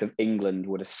V of England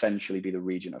would essentially be the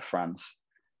regent of France,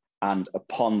 and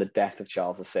upon the death of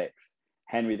Charles VI,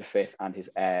 Henry V and his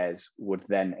heirs would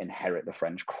then inherit the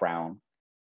French crown.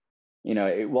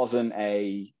 It wasn't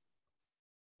a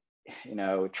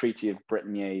Treaty of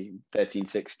Brittany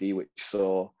 1360, which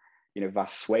saw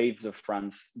vast swathes of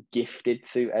France gifted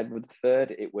to Edward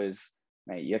III. It was,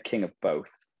 mate, you're king of both.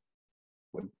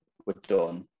 We're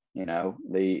done.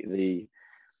 The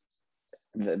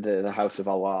House of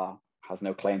Valois has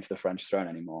no claim to the French throne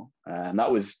anymore. And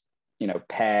that was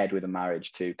paired with a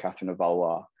marriage to Catherine of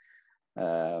Valois,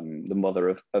 the mother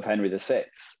of Henry the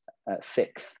Sixth.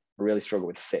 Sixth. I really struggle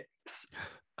with sixths.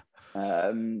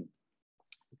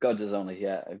 God, there's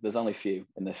only few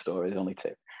in this story. There's only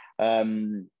two.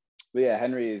 But yeah,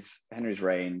 Henry's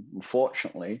reign,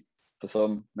 unfortunately for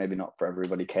some, maybe not for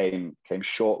everybody, came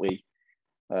swiftly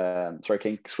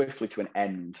to an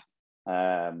end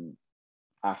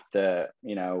after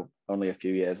only a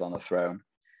few years on the throne.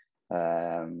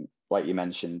 Like you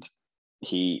mentioned,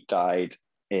 he died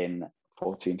in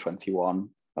 1421,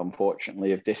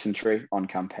 unfortunately, of dysentery on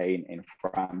campaign in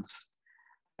France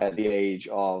at the age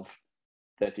of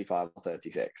 35 or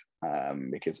 36,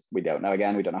 because we don't know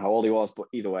how old he was, but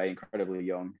either way, incredibly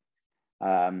young.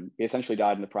 He essentially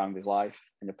died in the prime of his life,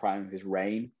 in the prime of his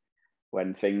reign,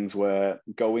 when things were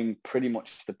going pretty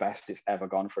much the best it's ever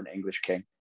gone for an English king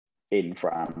in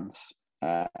France.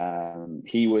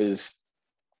 He was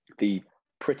the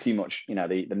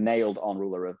nailed on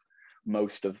ruler of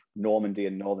most of Normandy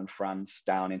and northern France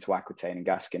down into Aquitaine and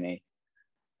Gascony,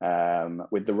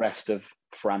 with the rest of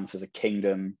France as a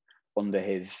kingdom under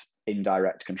his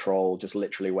indirect control, just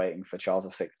literally waiting for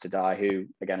Charles VI to die, who,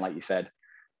 again, like you said,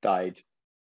 died,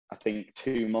 I think,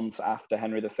 2 months after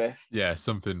Henry V. Yeah,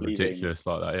 something ridiculous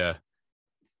like that, yeah.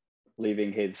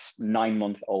 Leaving his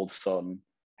 9-month-old son,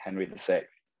 Henry VI,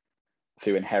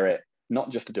 to inherit not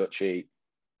just a duchy,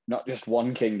 not just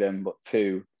one kingdom, but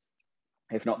two,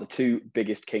 if not the two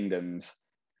biggest kingdoms,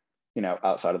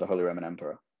 outside of the Holy Roman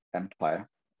Empire.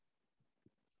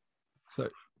 So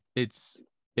it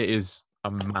is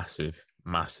a massive,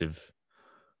 massive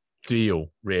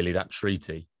deal, really, that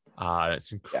treaty.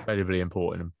 It's incredibly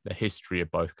important in the history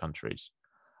of both countries.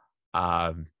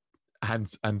 And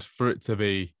for it to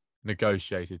be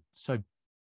negotiated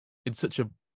in such a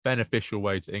beneficial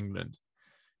way to England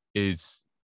is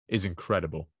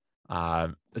incredible.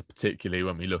 Particularly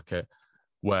when we look at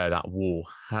where that war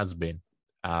has been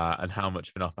and how much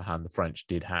of an upper hand the French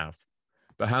did have.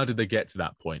 But how did they get to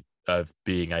that point of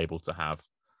being able to have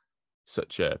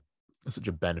such a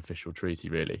beneficial treaty,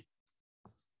 really?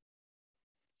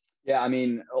 Yeah, I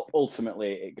mean,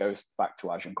 ultimately it goes back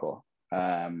to Agincourt,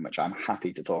 which I'm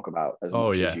happy to talk about as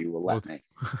much as you will let me.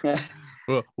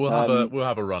 we'll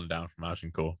have a rundown from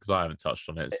Agincourt, because I haven't touched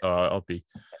on it, so I'll be.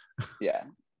 Yeah,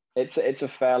 it's a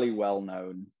fairly well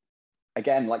known.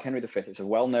 Again, like Henry V, it's a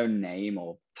well known name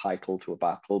or title to a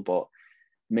battle, but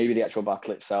maybe the actual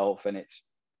battle itself and its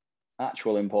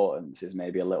actual importance is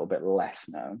maybe a little bit less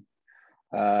known.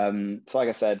 So, like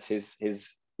I said, his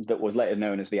that was later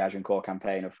known as the Agincourt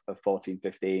campaign of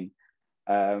 1415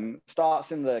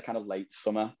 starts in the kind of late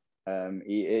summer.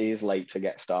 He is late to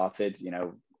get started.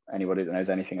 Anybody that knows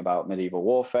anything about medieval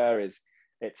warfare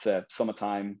it's a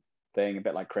summertime thing, a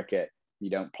bit like cricket. You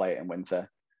don't play it in winter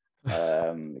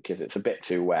because it's a bit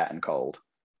too wet and cold.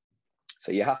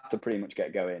 So you have to pretty much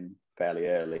get going fairly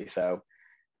early. So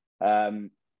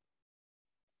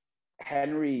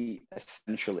Henry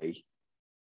essentially,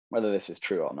 whether this is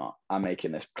true or not, I'm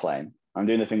making this claim. I'm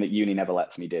doing the thing that uni never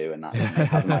lets me do, and that is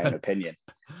having my own opinion.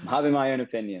 I'm having my own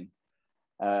opinion.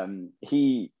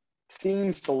 He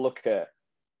seems to look at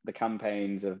the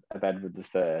campaigns of Edward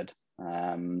III,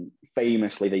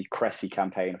 famously the Cressy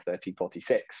campaign of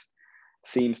 1346,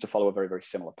 seems to follow a very, very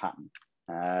similar pattern.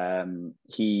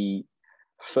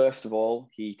 First of all,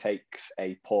 he takes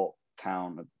a port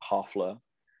town of Harfleur,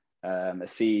 a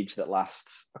siege that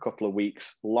lasts a couple of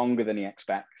weeks, longer than he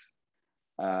expects.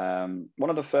 One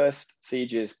of the first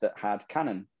sieges that had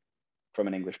cannon from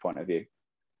an English point of view.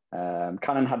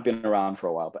 Cannon had been around for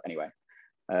a while, but anyway,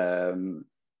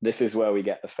 this is where we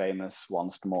get the famous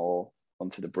 "once more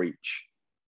unto the breach"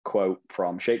 quote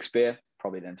from Shakespeare.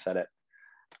 Probably never said it.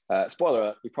 Spoiler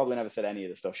alert, he probably never said any of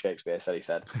the stuff Shakespeare said he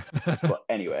said. But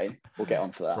anyway, we'll get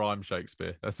onto that. Rhyme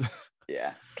Shakespeare.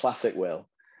 Yeah, classic Will.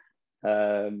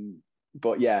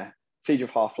 But yeah, Siege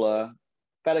of Harfleur,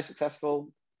 fairly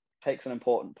successful, takes an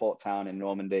important port town in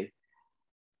Normandy,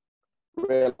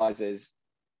 realizes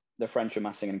the French are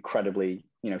massing an incredibly,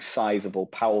 sizable,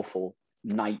 powerful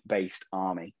knight-based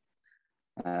army.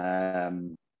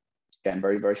 Again,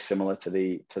 very, very similar to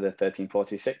the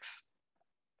 1346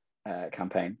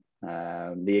 campaign.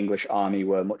 The English army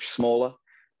were much smaller,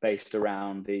 based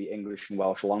around the English and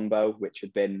Welsh longbow, which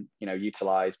had been,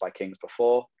 utilized by kings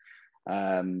before.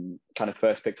 Kind of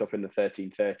first picked up in the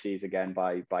 1330s again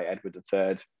by Edward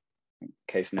III, in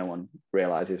case no one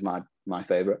realizes my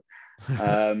favorite,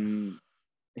 who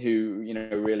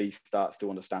really starts to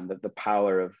understand that the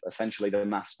power of essentially the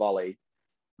mass volley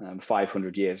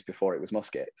 500 years before it was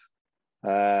muskets.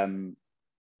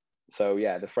 So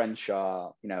yeah, the French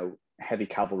are heavy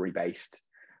cavalry based,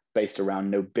 based around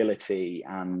nobility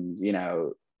and, you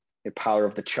know, the power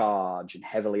of the charge and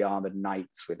heavily armored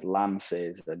knights with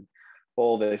lances and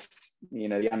all this, you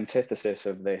know, the antithesis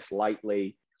of this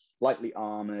lightly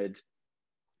armored,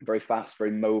 very fast,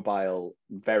 very mobile,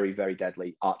 very, very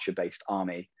deadly archer-based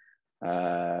army.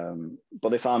 But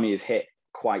this army is hit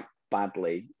quite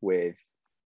badly with,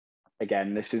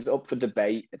 again, this is up for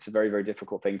debate. It's a very, very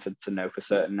difficult thing to know for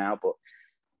certain now, but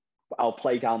I'll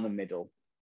play down the middle,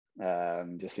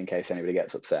 just in case anybody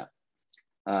gets upset.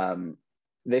 The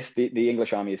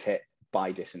English army is hit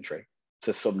by dysentery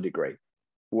to some degree.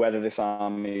 Whether this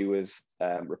army was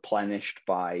replenished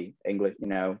by English, you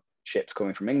know, ships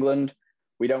coming from England,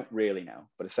 we don't really know.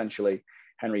 But essentially,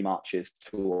 Henry marches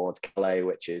towards Calais,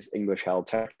 which is English-held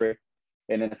territory,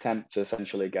 in an attempt to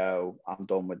essentially go, I'm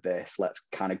done with this. Let's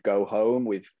kind of go home.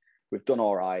 We've done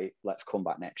all right. Let's come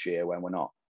back next year when we're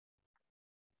not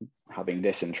having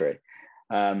dysentery.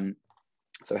 So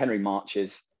Henry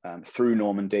marches through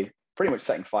Normandy, pretty much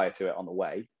setting fire to it on the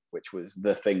way, which was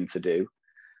the thing to do.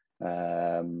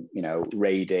 You know,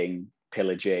 raiding,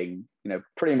 pillaging, you know,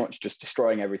 pretty much just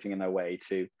destroying everything in their way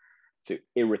to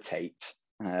irritate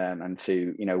and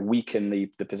to, you know, weaken the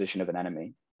position of an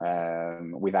enemy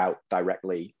without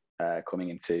directly coming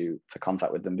into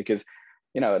contact with them. Because,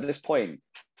 you know, at this point,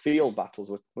 field battles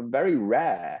were very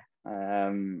rare.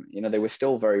 You know, they were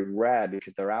still very rare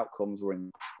because their outcomes were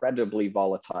incredibly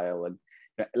volatile, and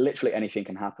you know, literally anything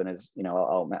can happen, as you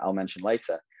know, I'll mention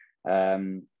later.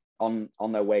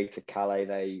 On their way to Calais,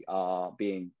 they are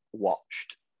being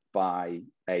watched by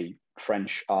a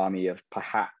French army of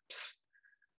perhaps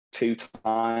 2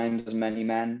 times as many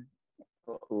men.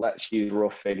 Let's use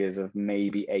rough figures of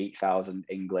maybe 8,000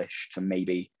 English to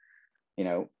maybe, you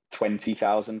know,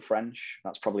 20,000 French.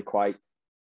 That's probably quite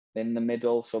in the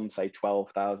middle. Some say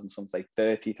 12,000, some say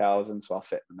 30,000. So I'll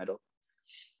sit in the middle.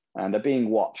 And they're being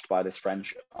watched by this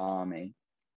French army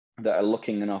that are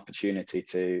looking an opportunity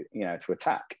to, you know, to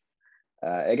attack.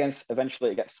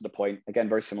 Eventually it gets to the point, again,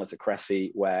 very similar to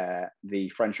Crécy, where the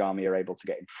French army are able to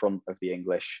get in front of the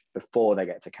English before they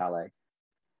get to Calais,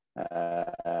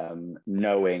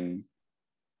 knowing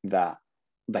that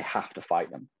they have to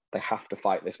fight them. They have to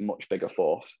fight this much bigger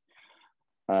force.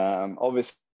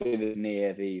 Obviously, this is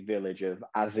near the village of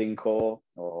Azincourt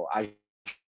or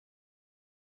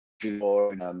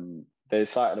Agincourt. The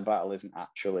site of the battle isn't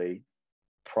actually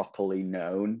properly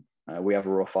known. We have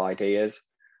rough ideas.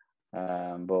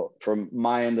 But from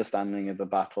my understanding of the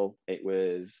battle, it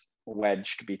was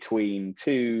wedged between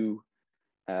 2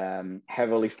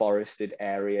 heavily forested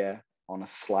area on a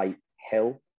slight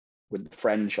hill, with the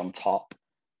French on top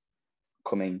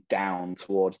coming down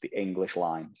towards the English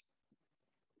lines.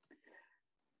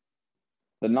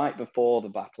 The night before the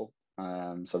battle,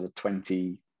 so the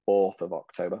 24th of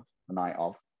October, the night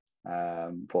of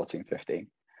 1415,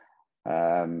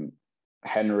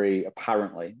 Henry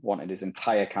apparently wanted his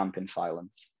entire camp in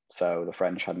silence. So the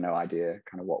French had no idea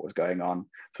kind of what was going on,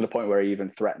 to the point where he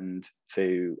even threatened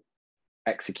to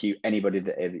execute anybody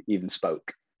that even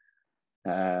spoke.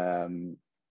 And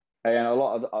a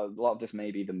lot of this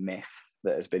may be the myth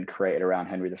that has been created around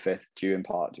Henry V, due in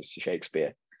part just to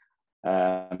Shakespeare.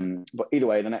 But either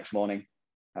way, the next morning,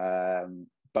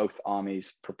 both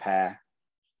armies prepare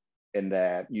in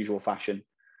their usual fashion.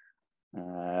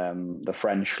 The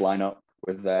French line up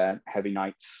with their heavy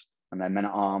knights and their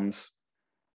men-at-arms.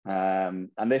 And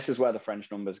this is where the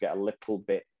French numbers get a little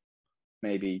bit,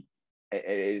 maybe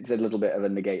it's a little bit of a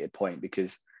negated point,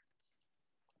 because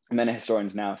many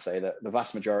historians now say that the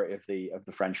vast majority of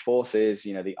the French forces,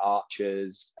 you know, the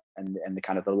archers and the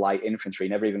kind of the light infantry,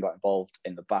 never even got involved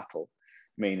in the battle,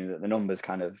 meaning that the numbers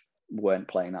kind of weren't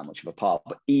playing that much of a part.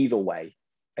 But either way,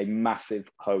 a massive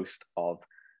host of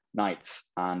knights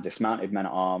and dismounted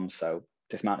men-at-arms, so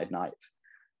dismounted knights,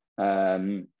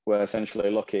 were essentially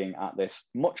looking at this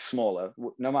much smaller,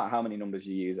 no matter how many numbers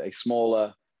you use, a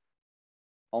smaller,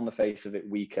 on the face of it,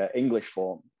 weaker English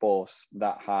force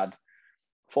that had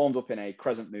formed up in a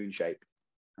crescent moon shape,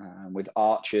 with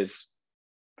archers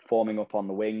forming up on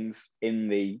the wings in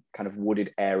the kind of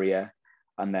wooded area,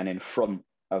 and then in front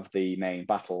of the main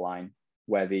battle line,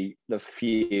 where the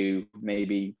few,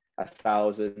 maybe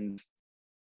 1,000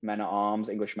 men-at-arms,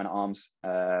 English men-at-arms,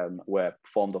 were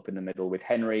formed up in the middle, with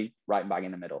Henry right bang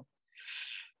in the middle.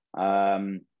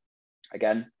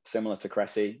 Again, similar to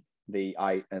Crécy, the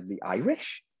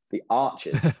Irish, the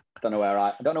archers. I don't know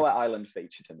where Ireland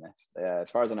features in this. As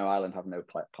far as I know, Ireland have no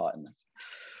part in this.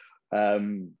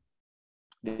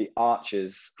 The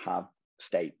archers have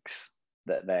stakes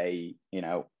that they, you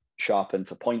know, sharpen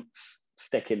to points,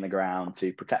 stick in the ground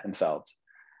to protect themselves.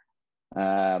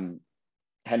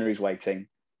 Henry's waiting.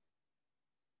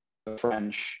 the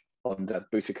French under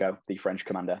Boucicaut, the French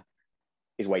commander,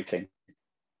 is waiting.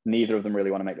 Neither of them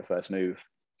really want to make the first move.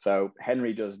 So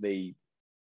Henry does the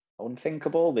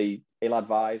unthinkable, the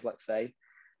ill-advised, let's say,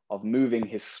 of moving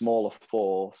his smaller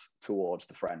force towards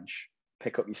the French.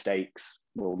 Pick up your stakes,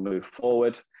 we'll move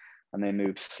forward. And they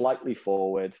move slightly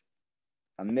forward.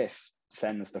 And this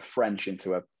sends the French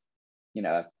into a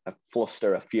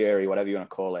fluster, a fury, whatever you want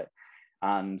to call it.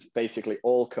 And basically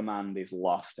all command is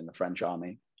lost in the French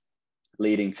army,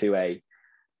 leading to a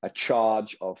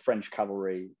charge of French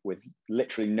cavalry with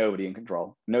literally nobody in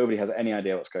control. Nobody has any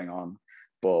idea what's going on.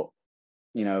 But,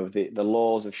 the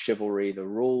laws of chivalry, the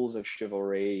rules of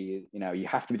chivalry, you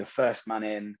have to be the first man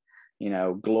in,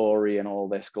 glory and all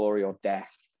this, glory or death.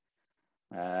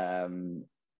 But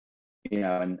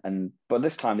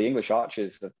this time the English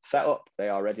archers have set up. They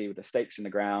are ready with the stakes in the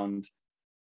ground.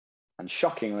 And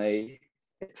shockingly,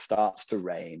 it starts to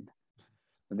rain.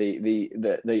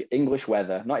 The English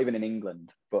weather, not even in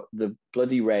England, but the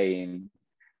bloody rain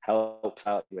helps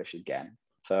out the English again.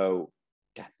 So,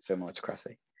 yeah, similar to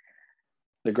Cressy.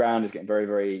 The ground is getting very,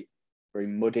 very, very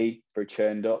muddy, very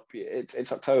churned up.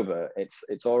 It's October.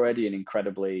 It's already an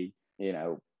incredibly,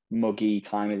 muggy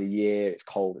time of the year. It's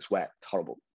cold, it's wet, it's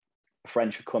horrible. The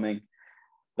French are coming.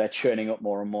 They're churning up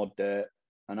more and more dirt.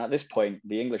 And at this point,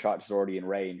 the English archers are already in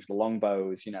range. The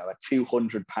longbows, a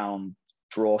 200-pound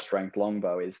draw strength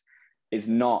longbow is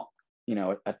not,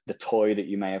 the toy that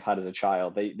you may have had as a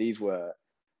child. These were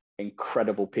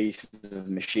incredible pieces of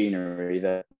machinery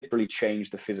that really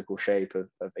changed the physical shape of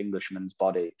Englishmen's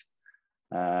bodies.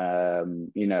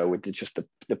 With just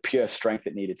the pure strength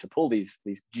it needed to pull these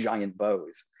giant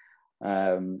bows.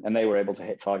 And they were able to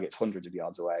hit targets hundreds of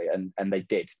yards away, and they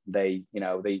did. The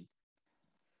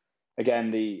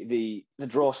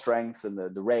draw strengths and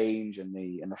the range and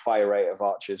the fire rate of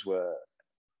archers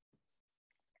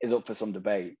is up for some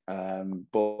debate.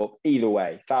 But either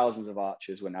way, thousands of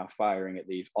archers were now firing at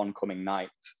these oncoming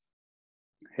knights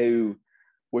who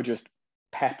were just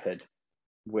peppered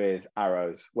with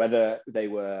arrows, whether they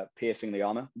were piercing the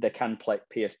armor. They can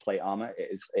pierce plate armor.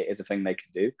 It is a thing they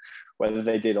can do, whether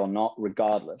they did or not.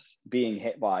 Regardless, being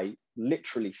hit by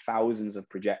literally thousands of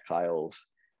projectiles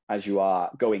as you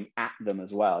are going at them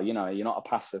as well. You're not a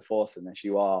passive force in this.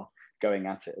 You are going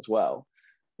at it as well.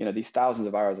 These thousands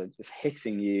of arrows are just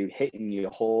hitting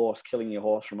your horse, killing your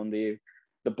horse from under you.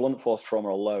 The blunt force trauma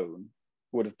alone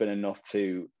would have been enough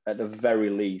to, at the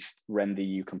very least, render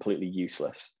you completely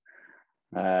useless.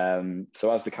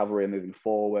 So as the cavalry are moving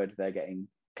forward, they're getting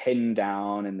pinned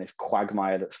down in this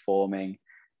quagmire that's forming.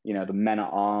 The men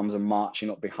at arms are marching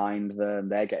up behind them.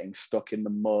 They're getting stuck in the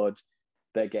mud.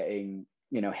 They're getting,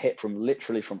 hit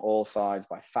literally from all sides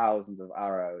by thousands of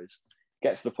arrows.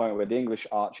 Gets to the point where the English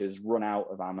archers run out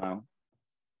of ammo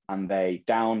and they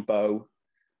down bow,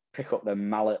 pick up their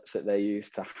mallets that they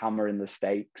use to hammer in the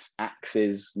stakes,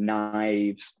 axes,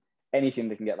 knives, anything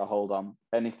they can get their hold on,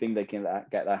 anything they can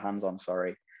get their hands on,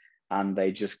 and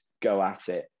they just go at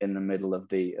it in the middle of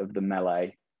the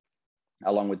melee,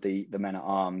 along with the men at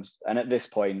arms. And at this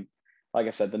point, like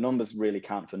I said, the numbers really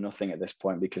count for nothing at this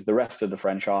point, because the rest of the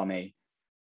French army,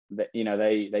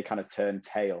 they kind of turn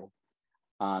tail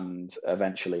and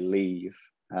eventually leave.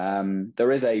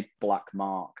 There is a black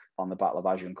mark on the Battle of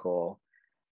Agincourt,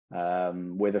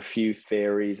 with a few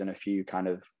theories and a few kind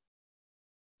of,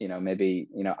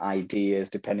 ideas,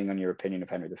 depending on your opinion of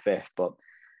Henry V. But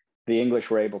the English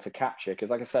were able to capture, because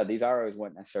like I said, these arrows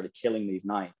weren't necessarily killing these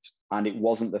knights, and it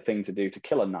wasn't the thing to do to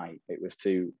kill a knight. It was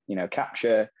to,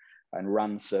 capture and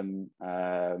ransom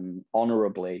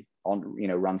honorably,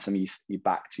 ransom you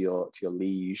back to your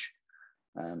liege,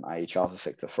 i.e. Charles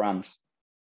VI of France.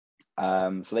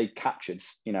 So they captured,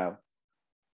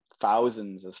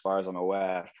 thousands, as far as I'm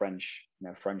aware, French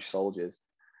soldiers.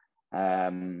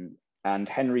 And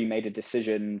Henry made a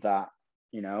decision that,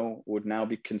 would now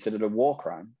be considered a war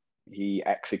crime. He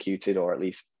executed, or at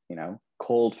least,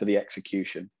 called for the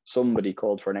execution. Somebody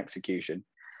called for an execution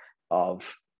of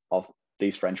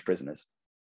these French prisoners.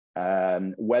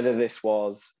 Whether this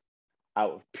was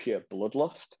out of pure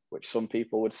bloodlust, which some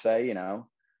people would say,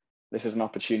 this is an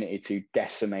opportunity to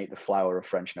decimate the flower of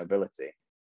French nobility.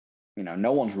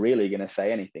 No one's really going to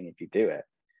say anything if you do it,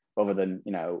 other than,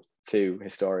 two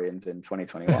historians in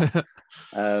 2021.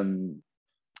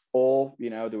 Or,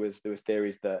 there was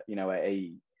theories that,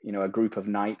 a group of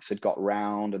knights had got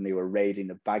round and they were raiding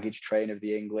the baggage train of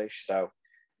the English. So,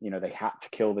 they had to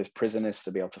kill these prisoners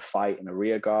to be able to fight in a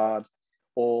rear guard.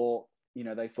 Or,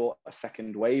 they thought a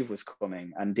second wave was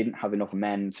coming and didn't have enough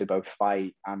men to both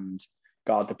fight and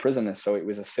guard the prisoners. So it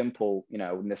was a simple,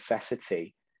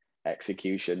 necessity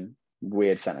execution.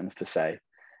 Weird sentence to say.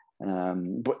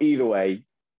 But either way,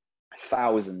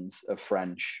 thousands of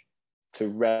French to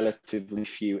relatively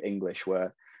few English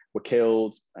were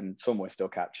killed, and some were still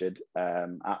captured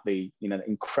at the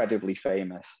incredibly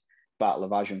famous Battle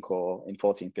of Agincourt in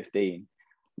 1415.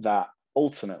 That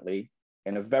ultimately,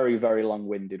 in a very, very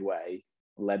long-winded way,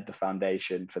 led the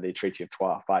foundation for the Treaty of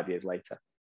Troyes 5 years later.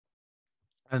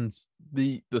 And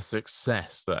the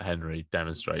success that Henry V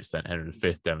demonstrates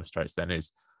then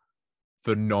is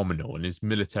phenomenal, and his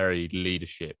military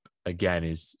leadership again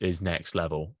is next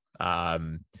level.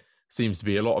 Seems to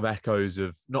be a lot of echoes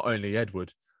of not only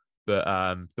Edward but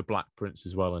the Black Prince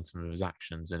as well in some of his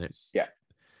actions, and it's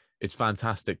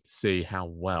fantastic to see how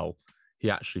well he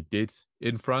actually did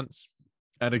in France.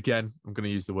 And again, I'm going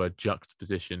to use the word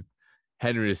juxtaposition.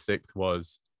 Henry VI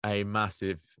was a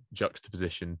massive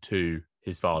juxtaposition to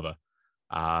his father,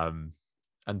 and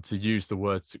to use the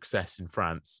word success in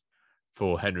France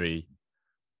for Henry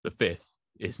V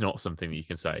is not something that you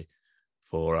can say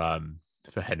for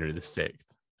Henry VI.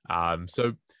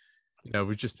 So,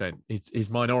 we've just spent his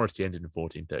minority ended in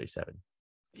 1437.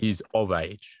 He's of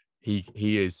age. He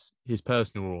is, his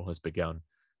personal rule has begun,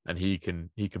 and he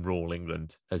can rule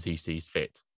England as he sees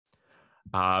fit.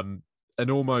 And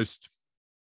almost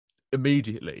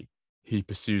immediately he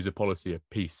pursues a policy of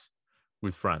peace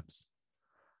with France.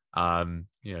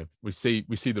 We see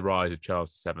the rise of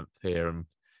Charles VII here, and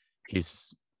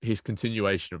his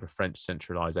continuation of a French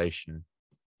centralization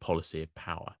policy of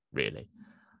power, really.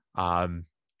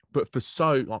 But for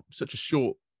such a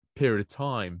short period of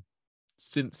time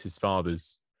since his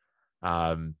father's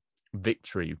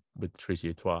victory with the Treaty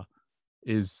of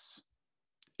Troyes,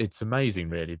 it's amazing,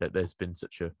 really, that there's been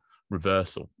such a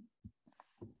reversal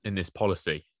in this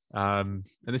policy. And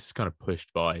this is kind of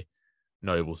pushed by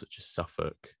nobles such as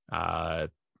Suffolk,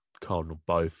 Cardinal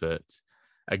Beaufort,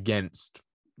 against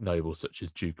nobles such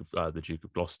as the Duke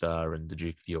of Gloucester and the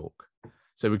Duke of York.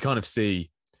 So we kind of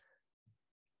see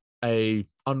a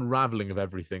unraveling of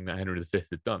everything that Henry V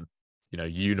had done.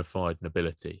 Unified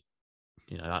nobility,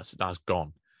 that's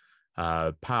gone.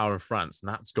 Power of France, and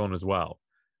that's gone as well.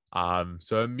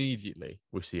 So immediately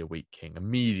we see a weak king.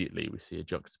 Immediately we see a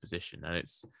juxtaposition, and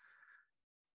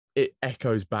it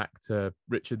echoes back to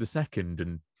Richard II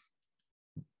and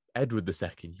Edward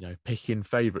II. Picking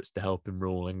favourites to help him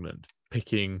rule England,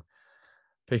 picking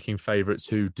favourites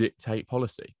who dictate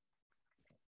policy,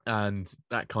 and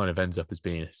that kind of ends up as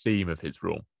being a theme of his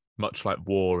rule, much like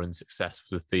war and success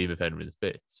was a theme of Henry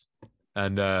V.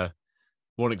 And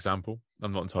one example,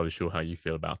 I'm not entirely sure how you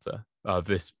feel about it, of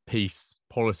this peace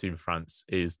policy in France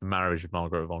is the marriage of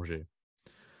Margaret of Anjou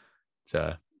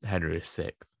to Henry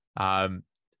VI.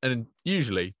 And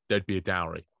usually there'd be a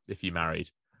dowry if you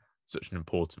married such an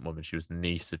important woman. She was the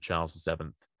niece of Charles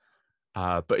VII.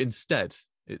 But instead,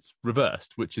 it's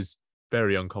reversed, which is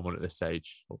very uncommon at this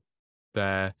stage.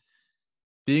 The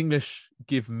English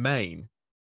give Maine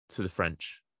to the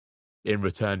French in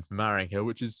return for marrying her,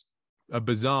 which is a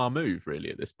bizarre move, really,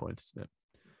 at this point, isn't it?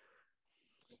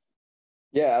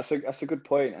 Yeah, that's a good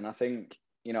point, and I think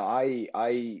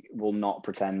I will not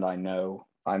pretend I know.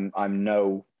 I'm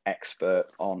no expert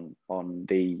on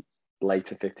the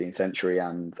later 15th century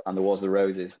and the Wars of the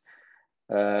Roses.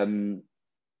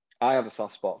 I have a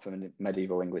soft spot for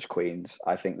medieval English queens.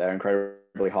 I think they're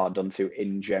incredibly hard done to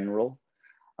in general.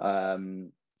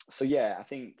 So yeah, I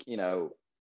think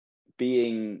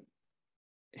being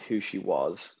who she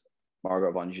was, Margaret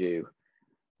of Anjou,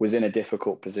 was in a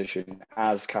difficult position,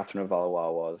 as Catherine of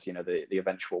Valois was, the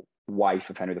eventual wife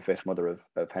of Henry V, mother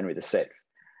of Henry VI.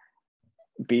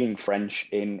 Being French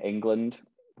in England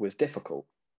was difficult,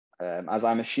 as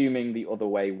I'm assuming the other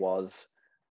way was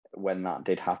when that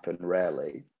did happen,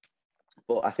 rarely.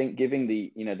 But I think giving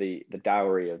the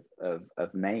dowry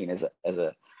of Maine as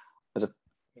an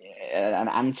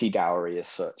anti-dowry as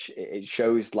such, it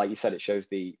shows, like you said, it shows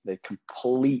the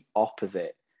complete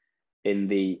opposite in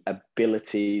the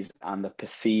abilities and the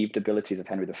perceived abilities of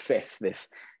Henry V. This,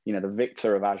 the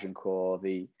victor of Agincourt,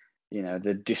 the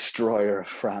destroyer of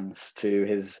France, to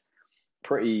his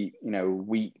pretty,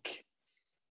 weak,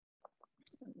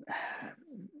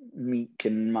 meek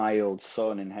and mild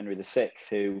son in Henry VI,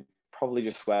 who probably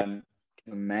just went,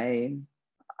 Maine,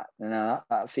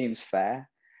 that seems fair.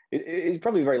 He's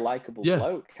probably a very likable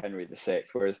bloke, Henry VI,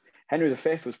 whereas Henry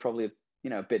V was probably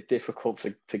a bit difficult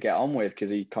to get on with because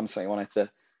he constantly wanted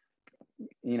to,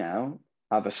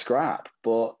 have a scrap.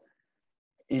 But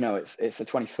it's the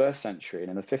 21st century,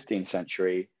 and in the 15th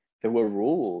century there were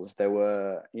rules. There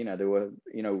were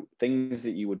things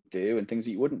that you would do and things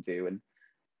that you wouldn't do. And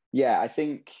yeah, I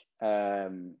think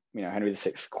Henry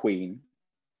VI's queen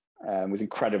was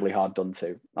incredibly hard done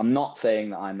to. I'm not saying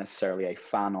that I'm necessarily a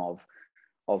fan of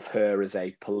her as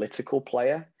a political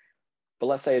player, but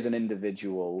let's say as an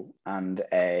individual and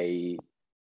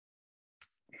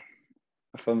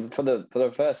for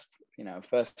the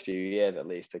first few years at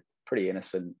least, a pretty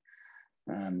innocent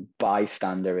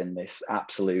bystander in this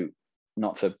absolute,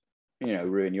 not to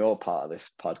ruin your part of this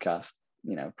podcast,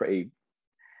 pretty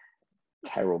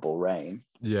terrible reign.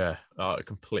 Yeah, a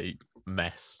complete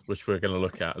mess, which we're going to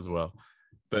look at as well.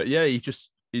 But yeah,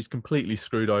 he's completely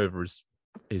screwed over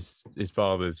his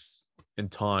father's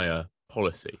entire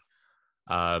policy,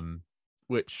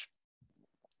 which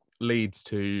leads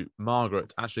to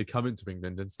Margaret actually coming to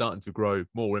England and starting to grow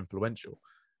more influential.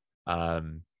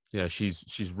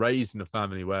 She's raised in a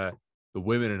family where the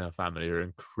women in her family are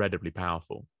incredibly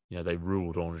powerful. They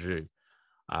ruled Anjou,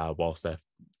 whilst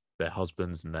their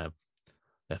husbands and their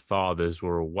fathers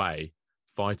were away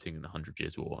fighting in the 100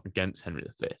 Years' War against Henry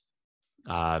V.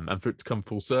 And for it to come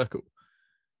full circle,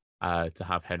 to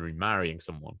have Henry marrying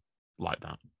someone like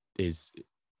that is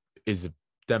a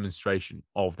demonstration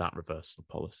of that reversal of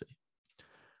policy.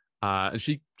 And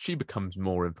she becomes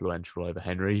more influential over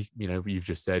Henry. You've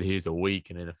just said he is a weak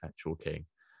and ineffectual king.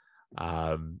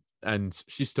 And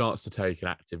she starts to take an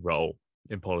active role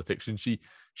in politics. And she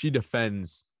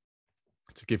defends,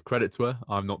 to give credit to her,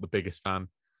 I'm not the biggest fan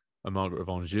of Margaret of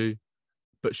Anjou,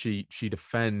 but she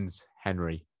defends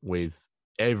Henry with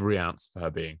every ounce of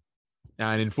her being.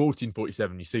 And in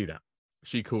 1447, you see that.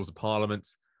 She calls a parliament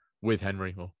with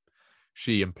Henry, or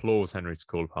she implores Henry to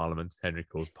call a parliament. Henry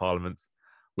calls parliament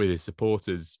with his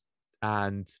supporters.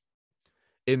 And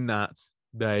in that,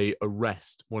 they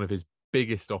arrest one of his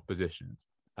biggest opposition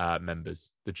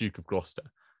members, the Duke of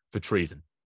Gloucester, for treason.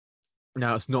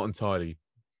 Now, it's not entirely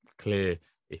clear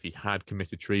if he had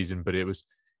committed treason, but it was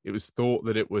thought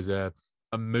that it was a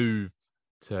move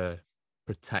to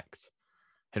protect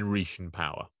Henrician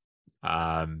power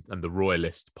and the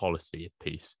royalist policy of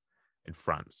peace in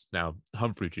France. Now,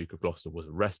 Humphrey, Duke of Gloucester, was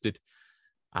arrested,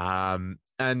 and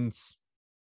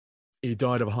he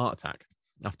died of a heart attack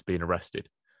after being arrested.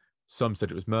 Some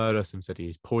said it was murder, some said he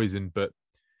was poisoned, but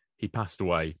he passed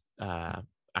away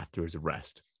after his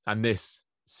arrest. And this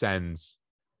sends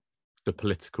the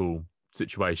political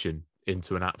situation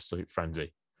into an absolute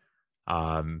frenzy.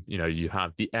 You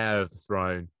have the heir of the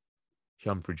throne,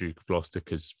 Humphrey, Duke of Gloucester,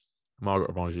 because Margaret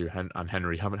of Anjou and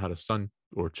Henry haven't had a son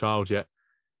or a child yet.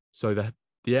 So the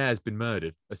heir has been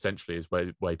murdered, essentially, is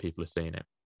the way people are seeing it.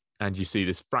 And you see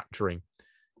this fracturing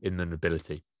in the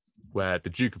nobility, where the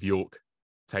Duke of York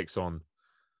takes on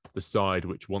the side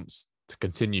which wants to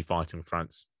continue fighting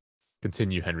France,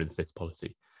 continue Henry V's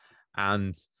policy,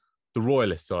 and the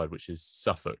royalist side, which is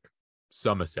Suffolk,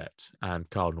 Somerset, and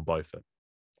Cardinal Beaufort,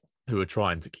 who are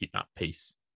trying to keep that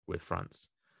peace with France.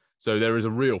 So there is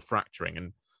a real fracturing,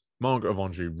 and Margaret of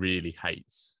Anjou really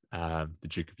hates the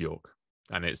Duke of York,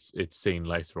 and it's seen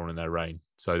later on in their reign.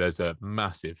 So there's a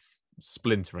massive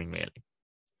splintering, really.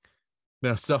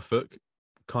 Now, Suffolk,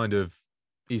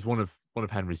 he's one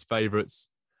of Henry's favourites,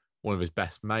 one of his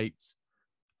best mates,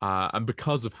 and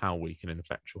because of how weak and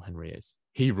ineffectual Henry is,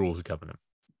 he rules a government.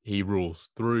 He rules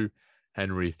through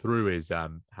Henry, through his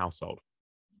household,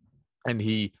 and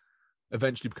he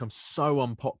eventually becomes so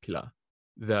unpopular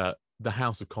that the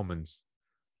House of Commons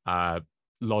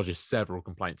lodges several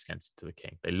complaints against him to the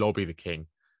king. They lobby the king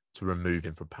to remove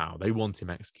him from power. They want him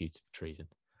executed for treason.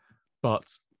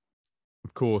 But,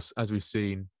 of course, as we've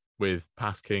seen with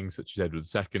past kings such as Edward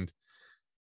II,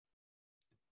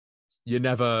 you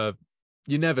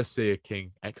never see a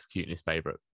king executing his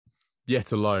favourite,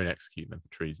 yet alone execute them for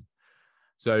treason.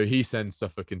 So he sends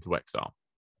Suffolk into exile,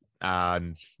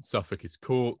 and Suffolk is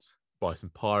caught by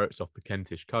some pirates off the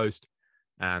Kentish coast,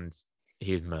 and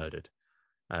he is murdered.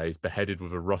 He's beheaded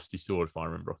with a rusty sword, if I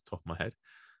remember off the top of my head.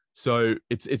 So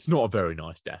it's not a very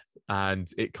nice death, and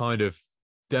it kind of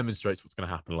demonstrates what's going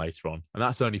to happen later on. And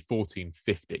that's only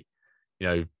 1450.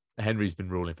 Henry's been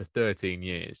ruling for 13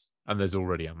 years, and there's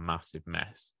already a massive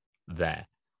mess there.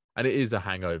 And it is a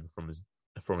hangover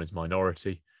from his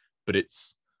minority, but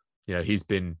it's, he's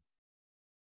been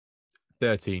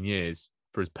 13 years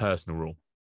for his personal rule,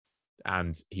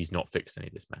 and he's not fixed any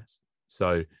of this mess.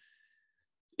 So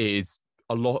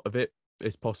a lot of it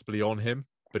is possibly on him,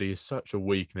 but he is such a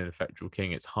weak and ineffectual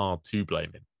king, it's hard to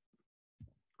blame him.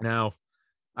 Now,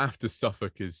 after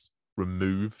Suffolk is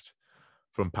removed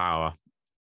from power,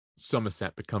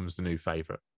 Somerset becomes the new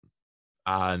favourite.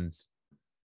 And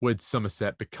with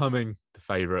Somerset becoming the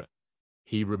favourite,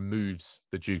 he removes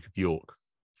the Duke of York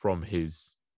from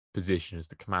his position as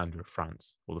the commander of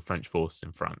France, or the French forces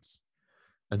in France.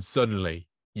 And suddenly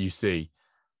you see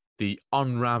the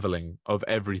unraveling of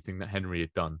everything that Henry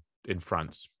had done in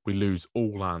France. We lose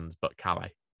all lands but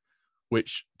Calais,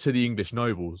 which to the English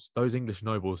nobles, those English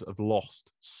nobles have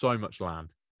lost so much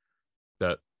land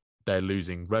that they're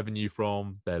losing revenue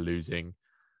from, they're losing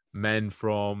men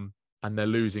from, and they're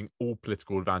losing all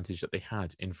political advantage that they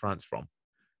had in France from.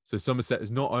 So Somerset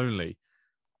has not only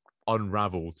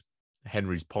unraveled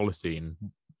Henry's policy and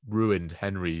ruined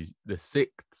Henry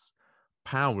VI's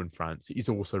power in France, he's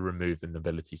also removed the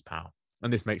nobility's power.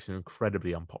 And this makes him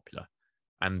incredibly unpopular.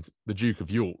 And the Duke of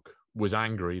York was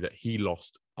angry that he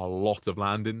lost a lot of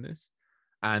land in this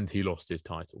and he lost his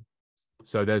title.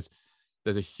 So there's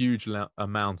a huge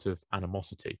amount of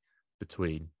animosity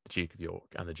between the Duke of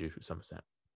York and the Duke of Somerset.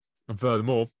 And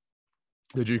furthermore,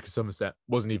 the Duke of Somerset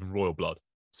wasn't even royal blood.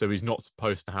 So he's not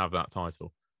supposed to have that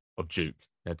title of Duke.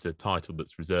 It's a title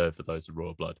that's reserved for those of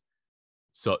royal blood,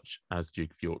 such as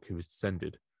Duke of York, who is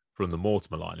descended from the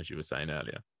Mortimer line, as you were saying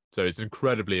earlier. So it's an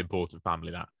incredibly important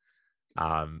family, that.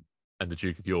 And the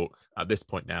Duke of York, at this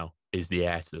point now, is the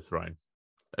heir to the throne,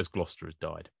 as Gloucester has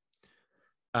died.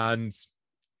 And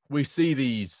we see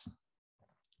these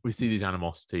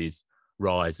animosities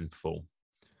rise and fall.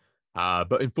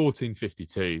 But in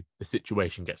 1452, the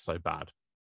situation gets so bad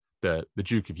that the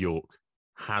Duke of York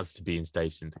has to be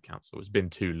instated into council. It's been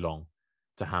too long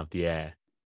to have the heir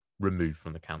removed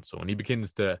from the council, and he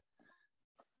begins to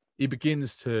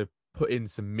put in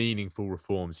some meaningful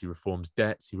reforms. He reforms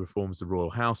debts, he reforms the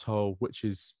royal household, which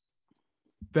is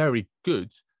very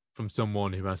good from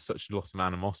someone who has such a lot of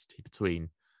animosity between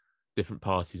different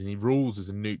parties, and he rules as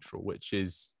a neutral, which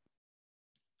is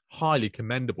highly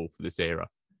commendable for this era,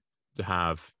 to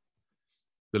have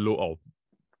the law,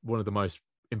 one of the most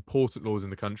important laws in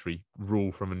the country,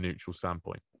 rule from a neutral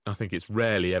standpoint. I think it's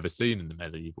rarely ever seen in the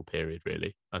medieval period,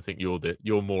 really. I think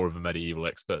you're more of a medieval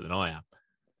expert than I am.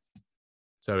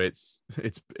 So it's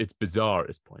bizarre at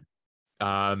this point.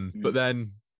 But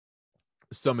then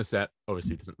Somerset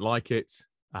obviously doesn't like it,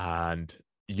 and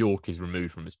York is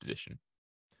removed from his position,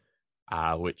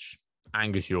 which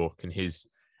angers York, and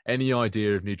any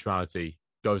idea of neutrality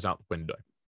goes out the window.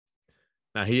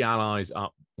 Now he allies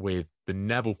up with the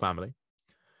Neville family,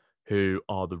 who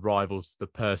are the rivals, the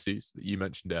Percys that you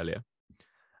mentioned earlier.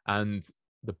 And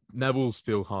the Nevilles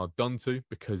feel hard done to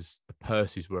because the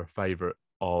Percys were a favourite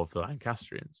of the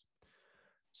Lancastrians.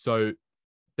 So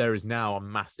there is now a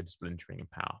massive splintering in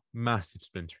power, massive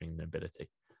splintering in nobility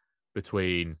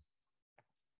between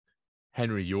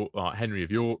Richard,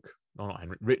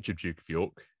 Duke of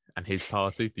York, and his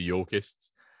party, the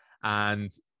Yorkists,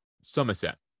 and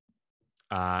Somerset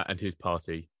and his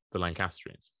party, the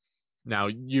Lancastrians. Now,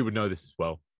 you would know this as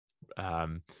well.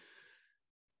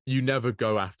 You never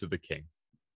go after the king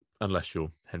unless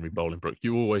you're Henry Bolingbroke.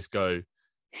 You always go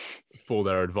for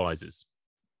their advisors.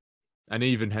 And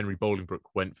even Henry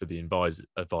Bolingbroke went for the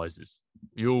advisors.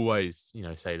 You always,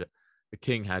 say that the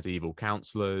king has evil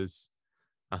counsellors.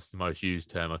 That's the most used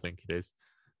term, I think it is.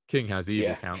 King has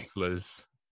evil counsellors.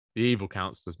 The evil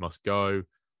counsellors must go.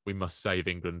 We must save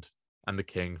England and the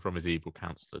king from his evil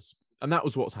counsellors. And that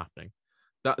was what's happening.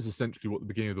 That is essentially what the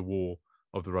beginning of the War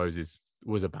of the Roses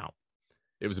was about.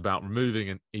 It was about removing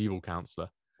an evil counsellor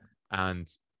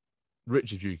and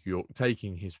Richard, Duke of York,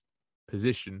 taking his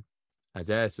position as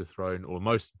heir to the throne, or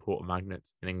most important magnate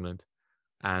in England,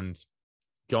 and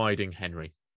guiding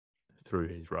Henry through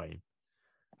his reign.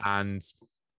 And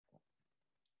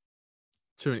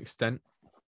to an extent,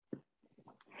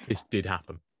 this did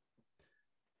happen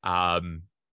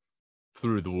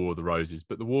through the War of the Roses.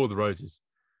 But the War of the Roses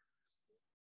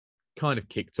kind of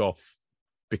kicked off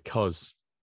because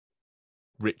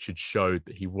Richard showed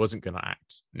that he wasn't going to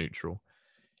act neutral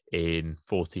in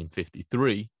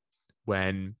 1453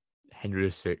 when Henry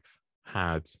VI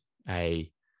had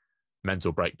a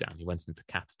mental breakdown. He went into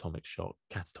catatonic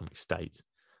state,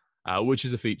 which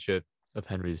is a feature of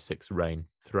Henry VI's reign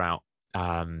throughout.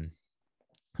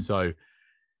 So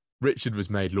Richard was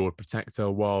made Lord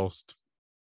Protector whilst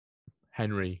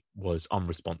Henry was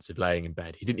unresponsive, laying in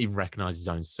bed. He didn't even recognise his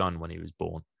own son when he was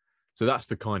born. So that's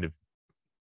the kind of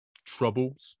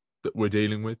troubles that we're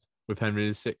dealing with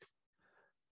Henry VI.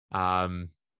 And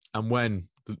when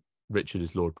Richard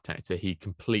is Lord Protector, he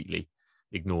completely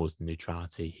ignores the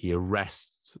neutrality. He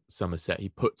arrests Somerset. He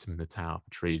puts him in the Tower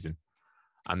for treason.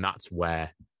 And that's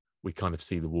where we kind of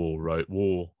see the War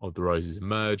of the Roses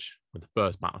emerge with the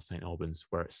first Battle of St. Albans,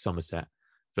 where it's Somerset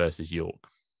versus York.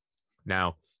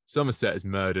 Now, Somerset is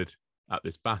murdered at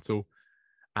this battle,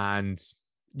 and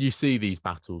you see these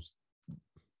battles,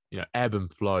 ebb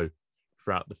and flow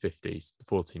throughout the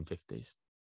 1450s.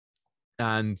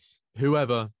 And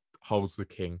whoever holds the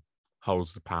king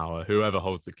holds the power. Whoever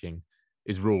holds the king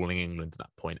is ruling England at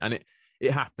that point, and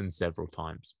it happened several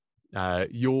times.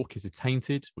 York is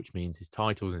attainted, which means his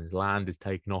titles and his land is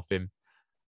taken off him.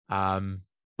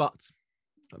 But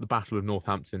at the Battle of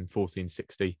Northampton,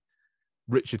 1460,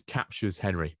 Richard captures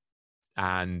Henry,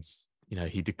 and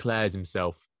he declares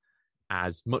himself,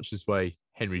 as much as way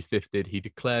Henry V did, he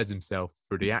declares himself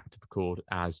through the Act of Accord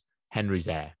as Henry's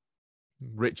heir.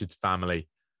 Richard's family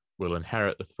will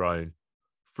inherit the throne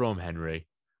from Henry,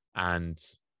 and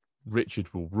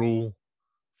Richard will rule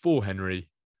for Henry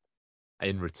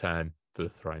in return for the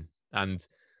throne. And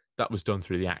that was done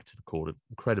through the Act of Accord, an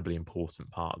incredibly important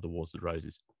part of the Wars of the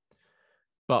Roses.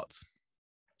 But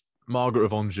Margaret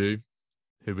of Anjou,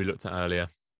 who we looked at earlier,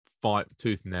 fight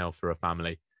tooth and nail for her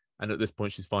family. And at this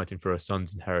point, she's fighting for her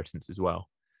son's inheritance as well.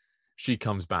 She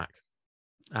comes back,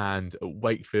 and at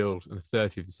Wakefield on the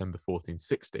 30th of December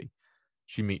 1460,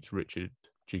 she meets Richard,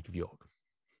 Duke of York.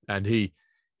 And he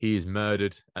is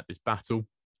murdered at this battle,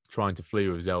 trying to flee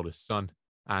with his eldest son.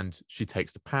 And she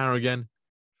takes the power again.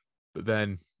 But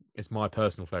then it's my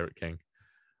personal favourite king,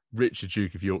 Richard,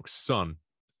 Duke of York's son,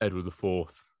 Edward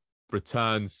IV,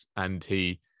 returns, and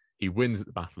he wins at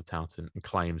the Battle of Towton and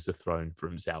claims the throne for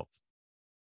himself.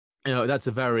 That's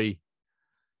a very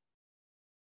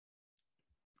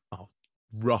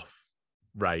rough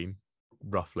reign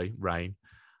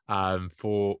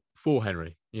for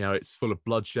Henry. It's full of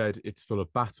bloodshed, it's full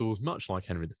of battles, much like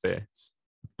Henry V,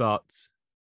 but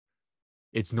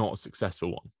it's not a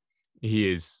successful one.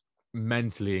 He is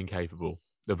mentally incapable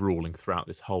of ruling throughout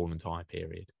this whole entire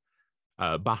period.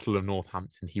 Battle of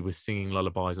Northampton, he was singing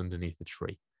lullabies underneath a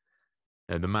tree.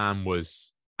 The man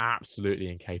was absolutely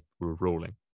incapable of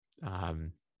ruling.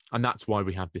 And that's why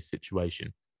we have this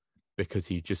situation, because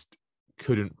he just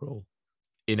couldn't rule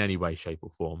in any way, shape, or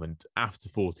form. And after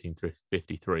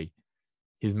 1453,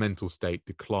 his mental state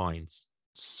declines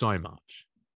so much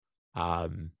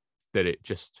that it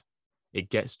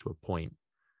gets to a point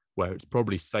where it's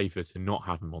probably safer to not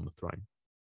have him on the throne.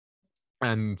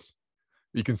 And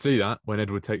you can see that when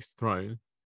Edward takes the throne,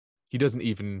 he doesn't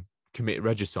even commit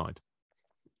regicide.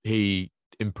 He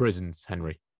imprisons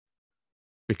Henry,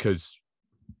 because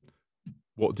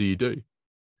what do?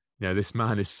 This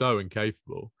man is so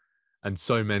incapable and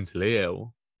so mentally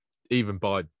ill, even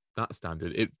by that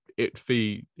standard, it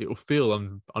will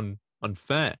feel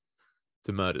unfair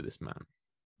to murder this man.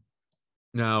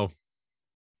 Now,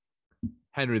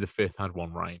 Henry V had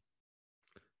one reign,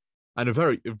 and a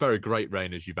very great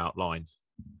reign, as you've outlined,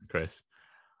 Chris.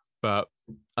 But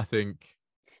I think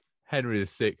Henry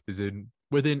VI is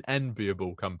within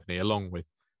enviable company, along with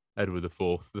Edward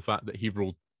IV. The fact that he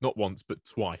ruled not once but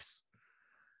twice,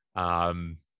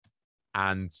 and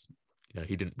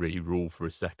he didn't really rule for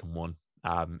a second one.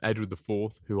 Edward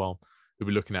IV, who we'll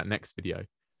be looking at next video,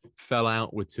 fell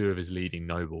out with two of his leading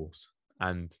nobles,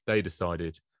 and they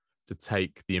decided to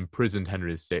take the imprisoned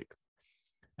Henry VI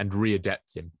and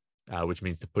re-adept him, which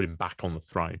means to put him back on the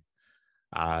throne.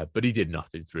 But he did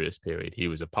nothing through this period. He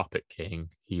was a puppet king.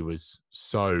 He'd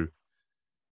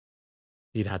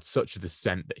had such a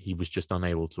descent that he was just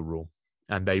unable to rule,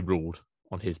 and they ruled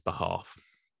on his behalf.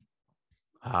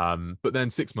 But then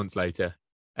 6 months later,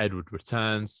 Edward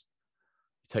returns.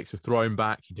 He takes the throne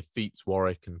back. He defeats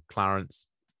Warwick and Clarence,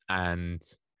 and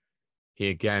he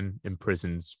again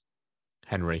imprisons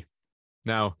Henry.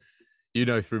 Now,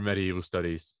 through medieval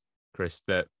studies, Chris,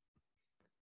 that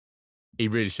he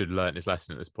really should have learned his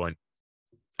lesson at this point,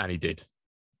 and he did.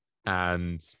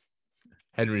 And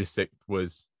Henry VI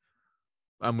was,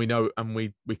 and we know, and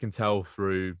we can tell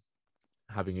through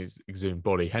having his exhumed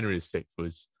body, Henry VI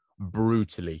was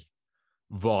brutally,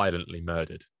 violently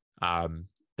murdered.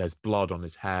 There's blood on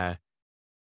his hair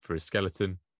for his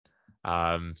skeleton.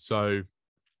 So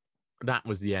that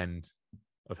was the end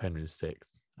of Henry VI,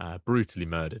 brutally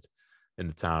murdered in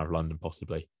the Tower of London,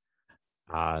 possibly.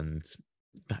 And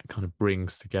that kind of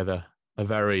brings together a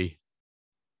very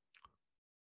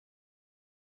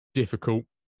difficult,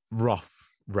 rough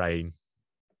reign,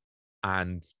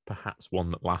 and perhaps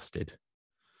one that lasted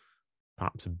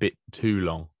perhaps a bit too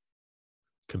long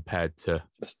compared to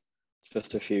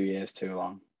just a few years too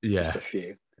long. Yeah, just a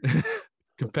few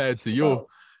compared to your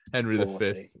Henry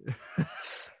V.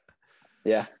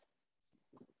 Yeah.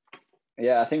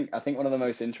 I think one of the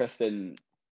most interesting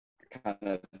kind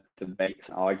of debates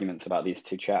and arguments about these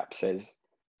two chaps is,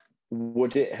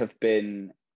 would it have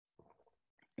been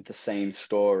the same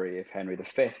story if Henry V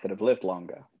had have lived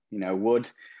longer?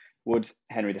 Would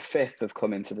Henry V have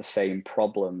come into the same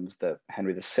problems that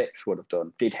Henry VI would have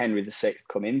done? Did Henry VI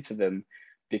come into them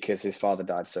because his father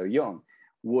died so young?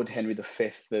 Would Henry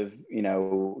V have,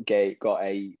 got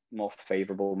a more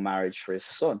favourable marriage for his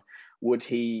son? would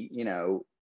he,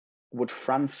 would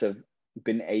France have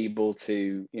been able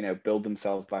to, build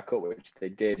themselves back up, which they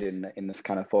did in this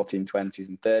kind of 1420s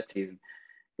and 30s, and,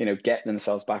 get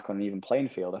themselves back on an even playing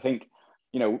field? I think,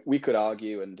 we could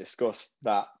argue and discuss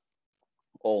that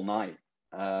all night.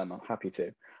 I'm happy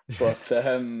to, but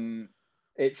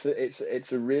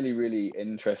it's a really, really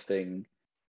interesting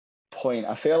point.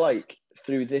 I feel like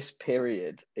through this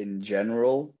period in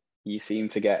general, you seem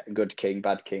to get good king,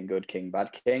 bad king, good king,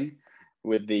 bad king,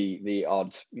 with the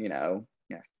odd,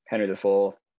 Henry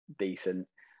IV, decent,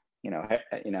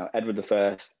 Edward the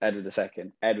First, Edward the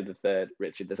Second, Edward the Third,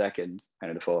 Richard the Second,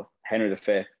 Henry the Fourth, Henry the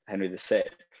Fifth, Henry the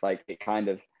Sixth. Like, it kind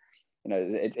of,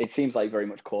 it seems like very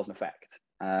much cause and effect.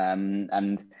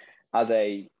 And as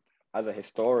a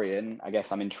historian, I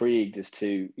guess I'm intrigued as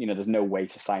to, there's no way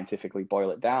to scientifically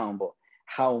boil it down, but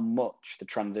how much the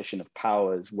transition of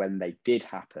powers when they did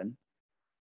happen,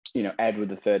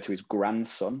 Edward III to his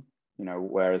grandson,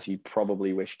 whereas he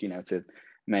probably wished, to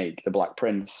make the Black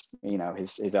Prince,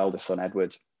 his eldest son,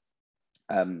 Edward,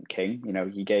 king.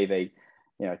 He gave a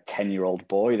 10-year-old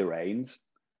boy the reins.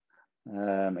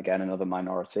 Again, another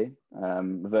minority,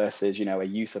 versus, a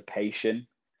usurpation,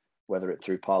 whether it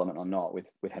through Parliament or not, with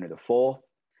Henry IV,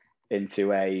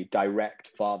 into a direct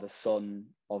father-son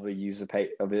of a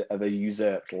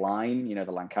usurped line,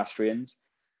 the Lancastrians,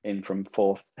 in from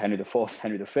Henry IV,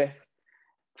 Henry V,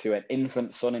 to an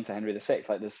infant son into Henry VI.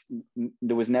 Like,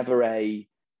 there was never a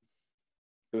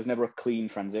clean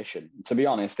transition. To be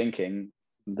honest, thinking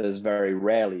there's very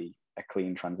rarely a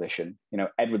clean transition.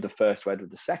 Edward I to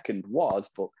Edward II was,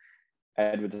 but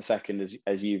Edward II,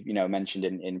 as you've mentioned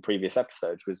in previous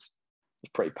episodes, was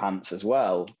pretty pants as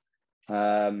well.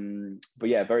 But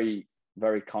yeah, very,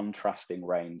 very contrasting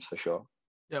reigns for sure.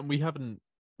 Yeah, and we haven't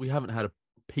had a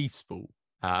peaceful,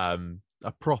 a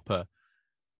proper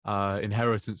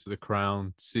inheritance of the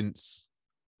crown since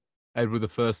Edward I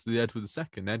to the Edward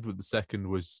II. Edward II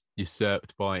was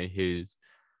usurped by his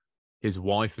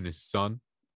wife and his son.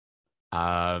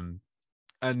 And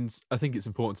I think it's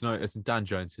important to note, and Dan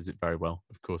Jones says it very well.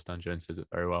 Of course, Dan Jones says it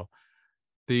very well.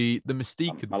 The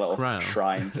mystique of the crown.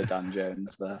 Shrine to Dan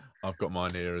Jones there. I've got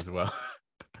mine here as well.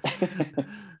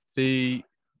 The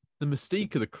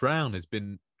mystique of the crown has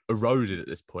been eroded at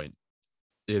this point.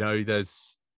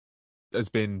 There's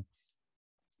been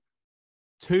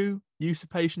 2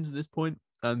 usurpations at this point,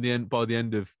 and by the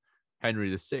end of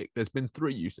Henry VI, there's been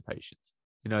 3 usurpations.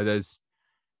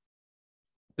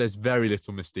 There's very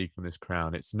little mystique on this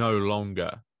crown. It's no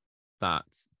longer that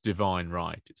divine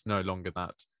right. It's no longer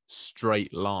that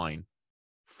straight line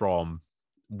from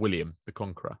William the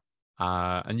Conqueror.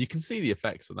 And you can see the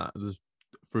effects of that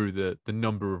through the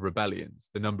number of rebellions,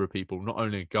 the number of people not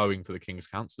only going for the king's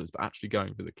councillors, but actually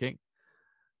going for the king.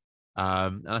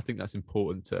 And I think that's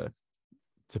important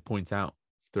to point out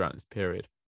throughout this period.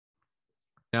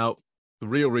 Now, the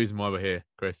real reason why we're here,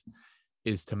 Chris,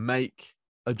 is to make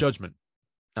a judgment,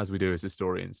 as we do as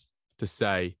historians, to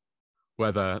say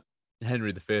whether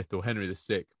Henry V or Henry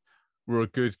VI were a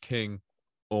good king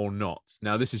or not.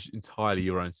 Now, this is entirely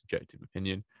your own subjective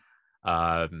opinion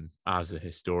as a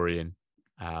historian.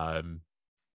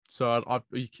 So I'd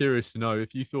be curious to know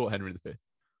if you thought Henry V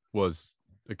was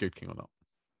a good king or not.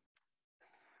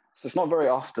 So it's not very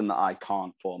often that I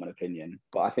can't form an opinion,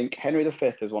 but I think Henry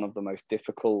V is one of the most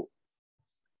difficult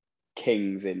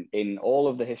kings in all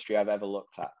of the history I've ever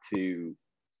looked at to,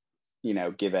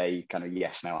 give a kind of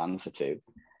yes/no answer to.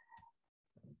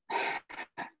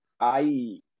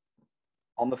 I,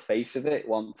 on the face of it,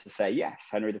 want to say yes,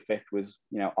 Henry V was,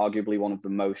 arguably one of the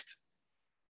most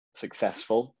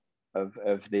successful of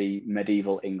the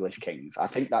medieval English kings. I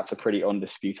think that's a pretty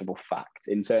undisputable fact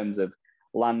in terms of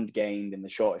land gained in the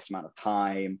shortest amount of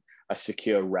time, a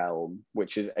secure realm,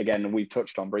 which is, again, we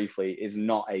touched on briefly, is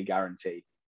not a guarantee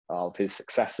of his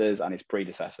successors and his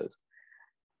predecessors.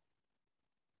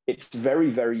 It's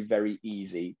very, very, very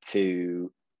easy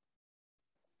to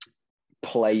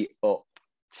play up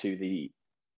to the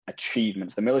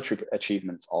achievements, the military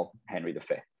achievements of Henry V.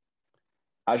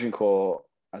 Agincourt,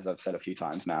 as I've said a few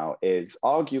times now, is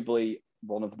arguably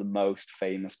one of the most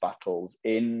famous battles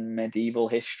in medieval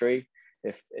history.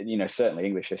 If certainly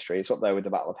English history. It's up there with the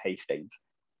Battle of Hastings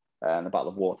and the Battle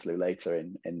of Waterloo later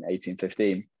in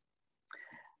 1815.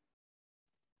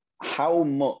 How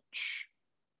much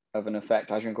of an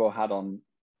effect Agincourt had on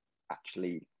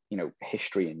actually,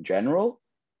 history in general?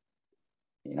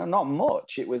 Not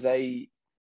much. It was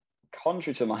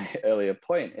contrary to my earlier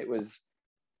point, it was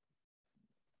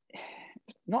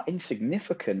not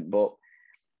insignificant, but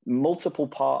multiple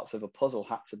parts of a puzzle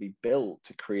had to be built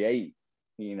to create,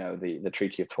 the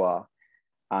Treaty of Troyes.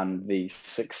 and the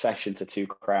succession to 2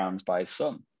 crowns by his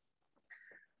son.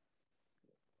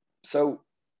 So,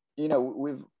 you know,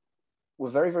 we're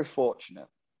very, very fortunate,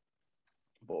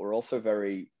 but we're also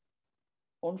very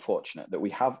unfortunate that we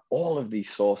have all of these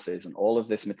sources and all of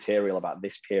this material about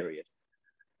this period.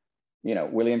 You know,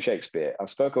 William Shakespeare, I've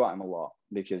spoken about him a lot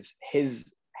because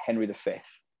his Henry V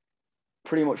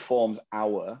pretty much forms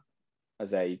our,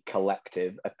 as a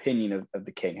collective, opinion of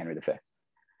the King Henry V.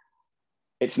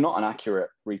 It's not an accurate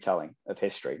retelling of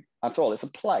history at all. It's a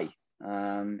play.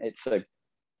 It's a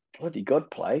bloody good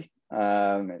play.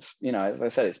 It's, you know, as I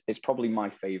said, it's probably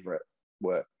my favorite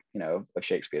work, you know, of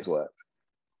Shakespeare's work.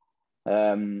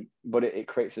 But it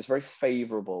creates this very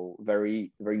favorable,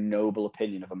 very, very noble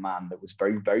opinion of a man that was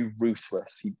very, very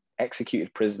ruthless. He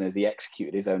executed prisoners. He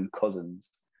executed his own cousins.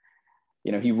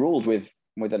 You know, he ruled with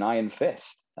an iron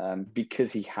fist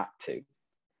because he had to.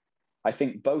 I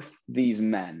think both these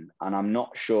men, and I'm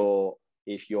not sure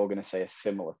if you're going to say a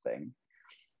similar thing,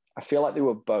 I feel like they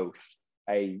were both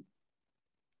a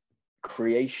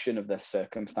creation of their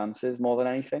circumstances more than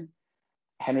anything.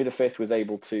 Henry V was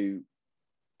able to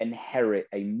inherit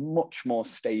a much more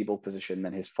stable position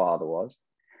than his father was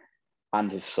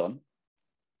and his son.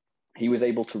 He was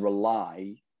able to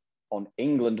rely on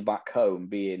England back home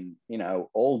being, you know,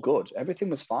 all good.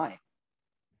 Everything was fine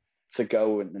to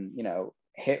go and you know,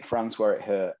 hit France where it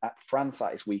hurt, at France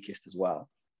at its weakest as well.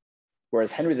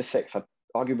 Whereas Henry VI had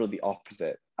arguably the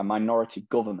opposite, a minority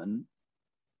government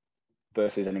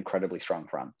versus an incredibly strong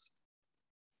France.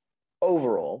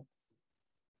 Overall,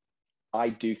 I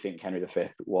do think Henry V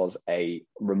was a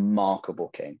remarkable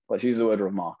king. Let's use the word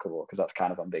remarkable because that's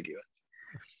kind of ambiguous.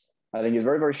 I think his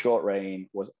very, very short reign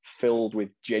was filled with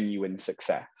genuine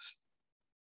success.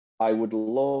 I would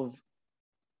love,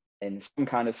 in some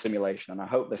kind of simulation, and I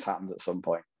hope this happens at some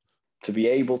point, to be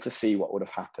able to see what would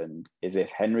have happened is if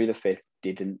Henry V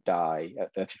didn't die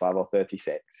at 35 or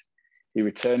 36. He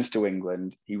returns to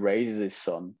England, he raises his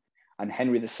son, and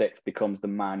Henry VI becomes the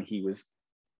man he was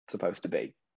supposed to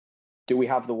be. Do we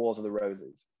have the Wars of the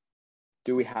Roses?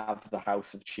 Do we have the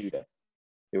House of Tudor,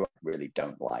 who I really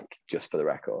don't like, just for the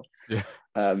record? Yeah.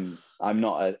 I'm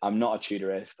not a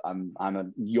Tudorist. I'm a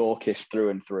Yorkist through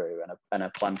and through, and a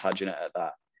Plantagenet at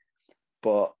that.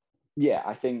 But yeah,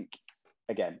 I think,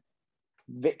 again,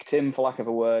 victim, for lack of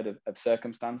a word, of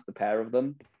circumstance, the pair of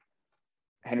them.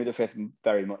 Henry V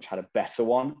very much had a better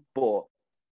one, but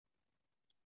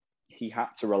he had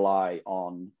to rely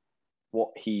on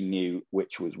what he knew,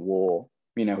 which was war.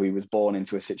 You know, he was born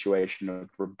into a situation of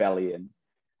rebellion.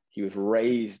 He was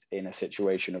raised in a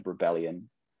situation of rebellion.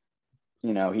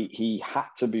 You know, he had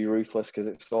to be ruthless because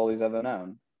it's all he's ever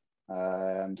known.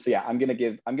 So yeah, I'm gonna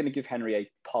give Henry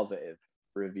a positive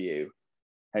review,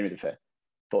 Henry V,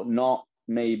 but not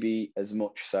maybe as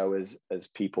much so as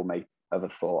people may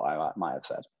have thought I might have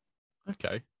said.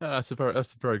 Okay, that's a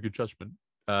very good judgment,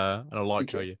 and I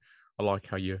like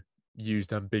how you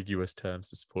used ambiguous terms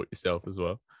to support yourself as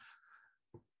well.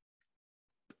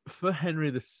 For Henry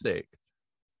VI,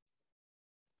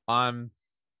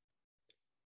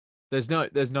 there's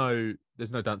no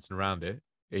dancing around it.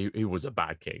 He was a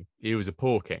bad king. He was a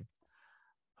poor king.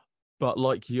 But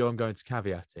like you, I'm going to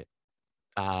caveat it.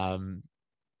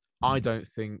 I don't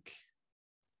think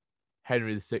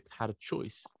Henry VI had a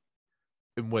choice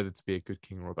in whether to be a good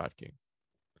king or a bad king.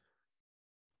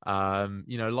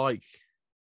 You know, like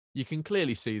you can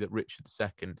clearly see that Richard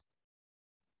II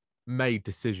made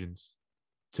decisions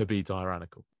to be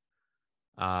tyrannical.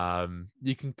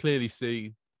 You can clearly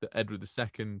see that Edward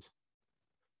II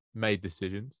made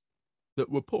decisions that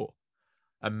were poor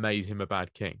and made him a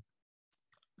bad king.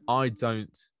 I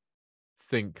don't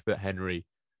think that Henry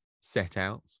set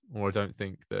out, or I don't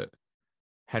think that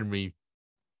Henry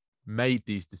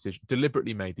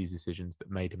deliberately made these decisions that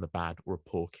made him a bad or a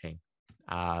poor king.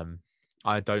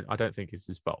 I don't think it's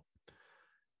his fault.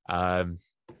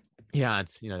 He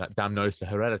had, you know, that damnosa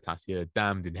hereditas, he had a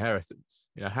damned inheritance.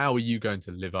 You know, how are you going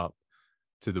to live up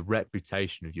to the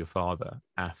reputation of your father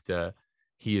after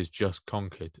he has just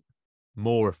conquered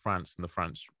more of France than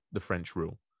the French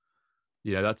rule?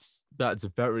 You know, that's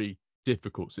a very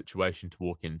difficult situation to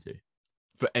walk into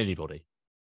for anybody.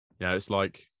 You know, it's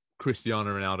like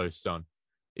Cristiano Ronaldo's son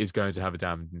is going to have a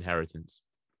damned inheritance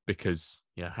because,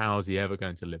 you know, how is he ever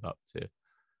going to live up to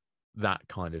that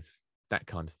kind of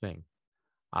thing?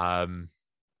 And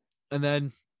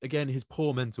then again, his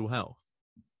poor mental health.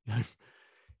 You know,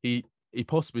 he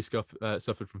possibly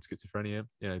suffered from schizophrenia.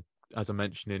 You know, as I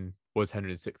mentioned in Was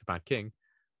Henry VI a Bad King?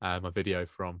 My video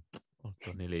from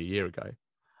nearly a year ago.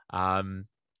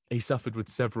 He suffered with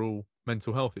several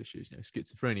mental health issues. You know,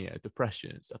 schizophrenia,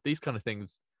 depression, stuff. These kind of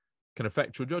things can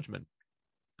affect your judgment.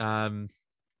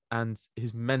 and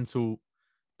his mental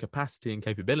capacity and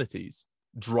capabilities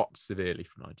dropped severely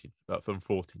from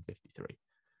 1453.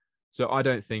 So I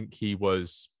don't think he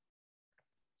was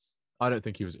at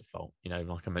fault. You know,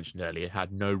 like I mentioned earlier, he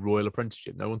had no royal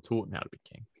apprenticeship. No one taught him how to be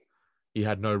king. He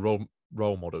had no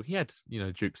role model. He had, you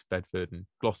know, Dukes of Bedford and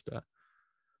Gloucester,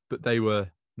 but they were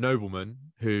noblemen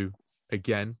who,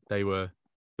 again, they were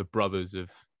the brothers of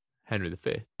Henry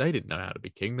V. They didn't know how to be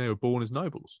king. They were born as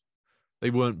nobles. They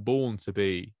weren't born to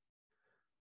be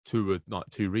two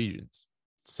regents.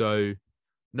 So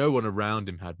no one around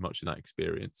him had much of that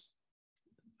experience.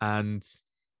 And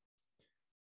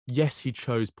yes, he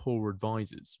chose poor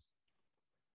advisors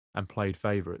and played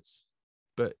favourites,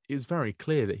 but it was very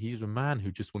clear that he's a man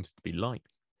who just wanted to be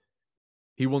liked.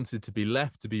 He wanted to be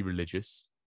left to be religious.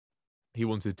 He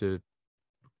wanted to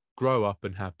grow up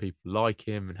and have people like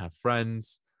him and have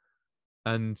friends.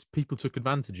 And people took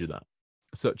advantage of that,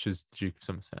 such as the Duke of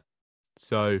Somerset.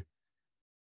 So,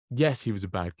 yes, he was a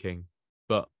bad king,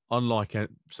 but unlike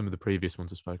some of the previous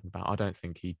ones I've spoken about, I don't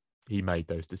think he made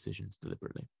those decisions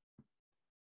deliberately.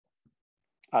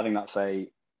 I think that's a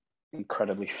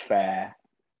incredibly fair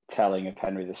telling of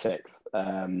Henry VI.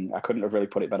 I couldn't have really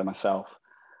put it better myself.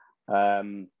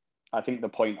 I think the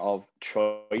point of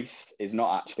choice is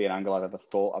not actually an angle I've ever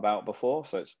thought about before.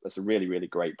 So it's a really, really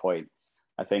great point.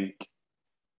 I think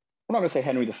I'm not going to say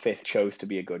Henry V chose to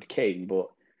be a good king, but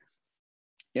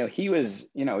he was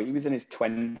in his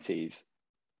 20s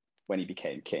when he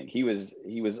became king. He was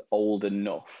old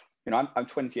enough. I'm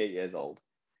 28 years old.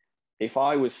 If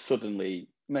I was suddenly,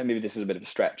 maybe this is a bit of a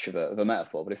stretch of a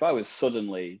metaphor, but if I was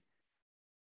suddenly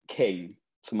king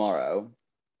tomorrow,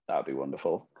 that would be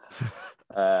wonderful.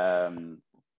 I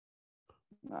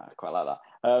quite like that.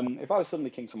 If I was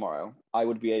suddenly king tomorrow, I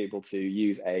would be able to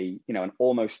use an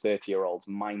almost 30-year-old's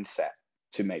mindset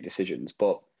to make decisions.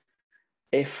 But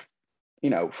if,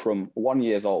 from 1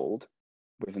 year old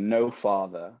with no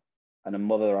father and a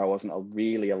mother I wasn't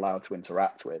really allowed to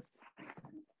interact with,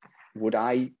 would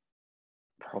I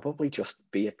probably just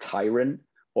be a tyrant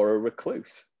or a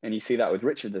recluse? And you see that with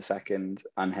Richard II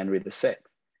and Henry VI.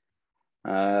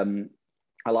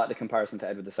 I like the comparison to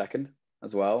Edward II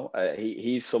as well.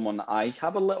 He's someone that I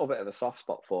have a little bit of a soft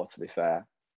spot for, to be fair.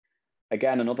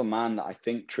 Again, another man that I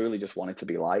think truly just wanted to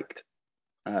be liked.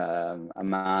 A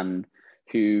man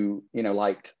who,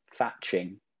 liked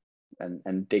thatching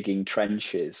and digging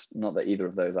trenches. Not that either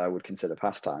of those I would consider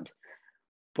pastimes.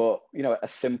 But, a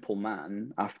simple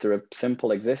man after a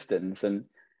simple existence. And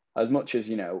as much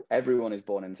as, everyone is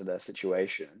born into their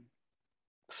situation,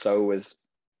 so was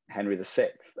Henry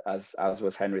VI, as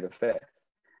was Henry V.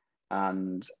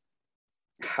 And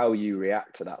how you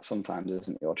react to that sometimes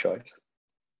isn't your choice.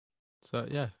 So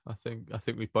yeah, I think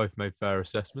we've both made fair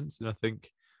assessments, and I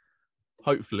think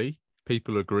hopefully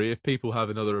people agree. If people have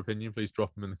another opinion, please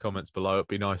drop them in the comments below. It'd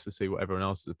be nice to see what everyone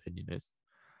else's opinion is.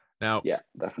 Now, yeah,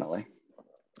 definitely.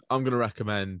 I'm going to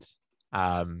recommend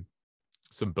some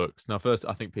books. Now, first,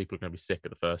 I think people are going to be sick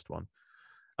of the first one,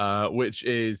 which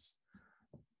is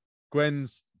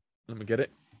Gwen's. Let me get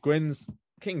it. Gwen's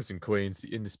Kings and Queens,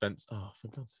 the indispensable. Oh, for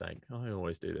God's sake, I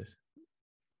always do this.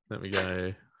 Let me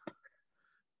go.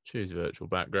 Choose virtual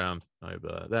background.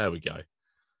 Over there we go.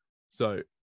 So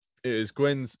it is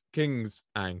Gwen's Kings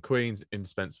and Queens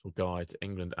Indispensable Guide to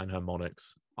England and Her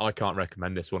Monarchs. I can't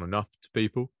recommend this one enough to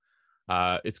people.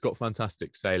 It's got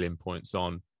fantastic salient points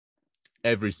on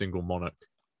every single monarch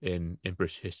in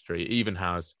British history. It even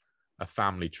has a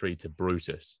family tree to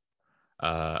Brutus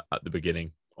at the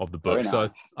beginning of the book. Nice. So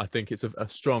I think it's a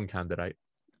strong candidate.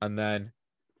 And then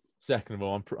second of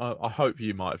all, I hope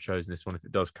you might have chosen this one if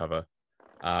it does cover,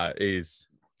 is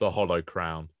The Hollow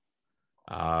Crown.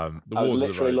 I was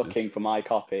literally looking for my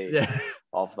copy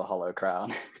of The Hollow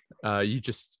Crown.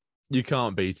 You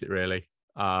can't beat it, really.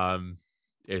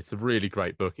 It's a really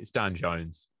great book. It's Dan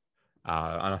Jones.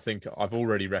 And I think I've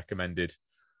already recommended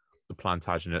The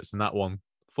Plantagenets, and that one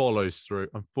follows through.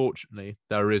 Unfortunately,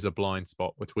 there is a blind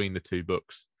spot between the two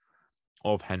books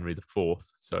of Henry IV.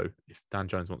 So if Dan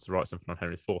Jones wants to write something on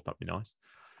Henry IV, that'd be nice.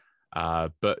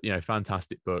 But,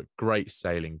 fantastic book, great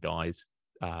sailing guide.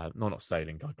 Not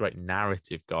sailing guide, great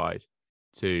narrative guide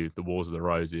to the Wars of the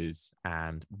Roses,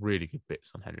 and really good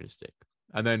bits on Henry VI.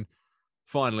 And then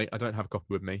finally, I don't have a copy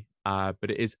with me, but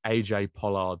it is A.J.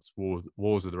 Pollard's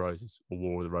Wars of the Roses, or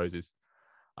War of the Roses.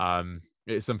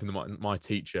 It's something that my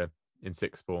teacher in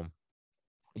sixth form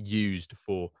used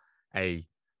for a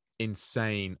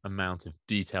insane amount of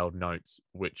detailed notes,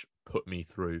 which put me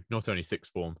through not only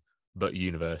sixth form, but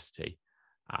university.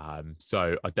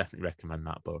 So I definitely recommend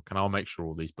that book, and I'll make sure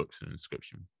all these books are in the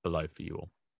description below for you all.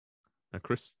 Now,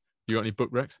 Chris, you got any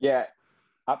book recs? Yeah,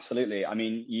 Absolutely. I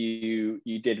mean,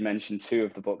 you did mention two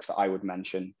of the books that I would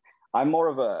mention. I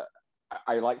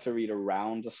like to read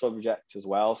around a subject as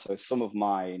well. So some of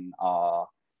mine are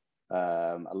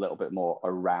a little bit more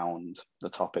around the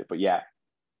topic. But yeah,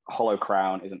 Hollow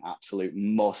Crown is an absolute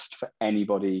must for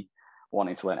anybody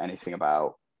wanting to learn anything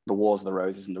about the Wars of the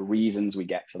Roses and the reasons we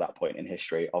get to that point in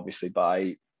history, obviously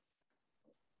by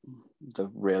the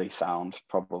really sound,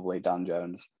 probably Dan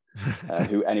Jones,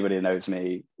 who anybody who knows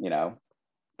me,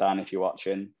 Dan, if you're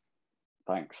watching,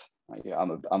 thanks.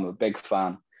 I'm a big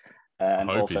fan. I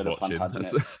hope Also he's the watching.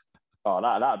 Plantagenets. Oh,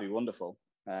 that'd be wonderful.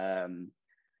 Yeah.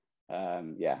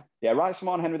 Write some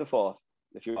on Henry IV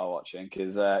if you are watching,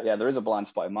 because there is a blind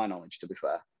spot in my knowledge, to be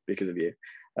fair, because of you.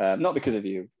 Not because of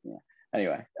you. Yeah.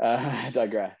 Anyway, I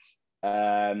digress.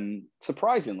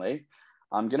 Surprisingly,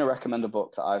 I'm going to recommend a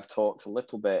book that I've talked a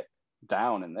little bit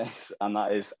down in this, and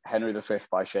that is Henry V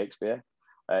by Shakespeare.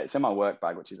 It's in my work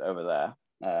bag, which is over there.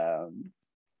 So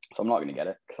I'm not going to get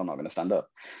it because I'm not going to stand up.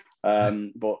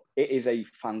 But it is a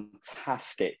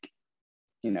fantastic,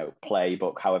 play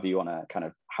book, however you want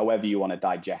to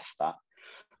digest that.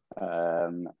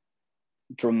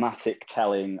 Dramatic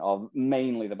telling of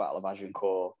mainly the Battle of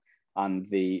Agincourt and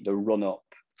the run up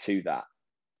to that.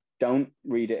 Don't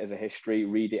read it as a history,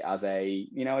 read it as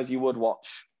as you would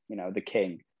watch, The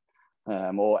King,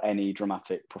 or any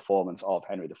dramatic performance of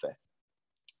Henry V.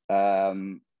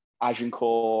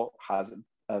 Agincourt has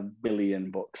a billion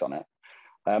books on it.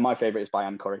 My favorite is by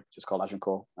Anne Curry, just called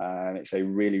Agincourt. It's a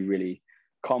really, really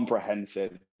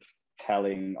comprehensive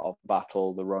telling of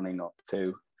battle, the running up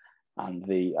to, and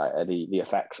the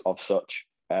effects of such.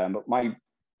 But my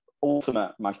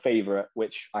favorite,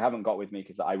 which I haven't got with me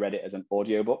because I read it as an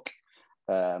audiobook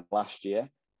last year.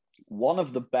 One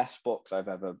of the best books I've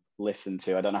ever listened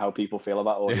to. I don't know how people feel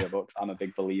about audiobooks. I'm a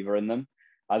big believer in them.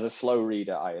 As a slow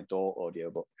reader, I adore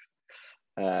audiobooks.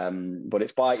 But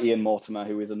it's by Ian Mortimer,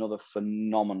 who is another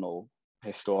phenomenal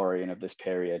historian of this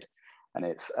period. And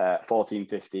it's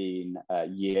 1415,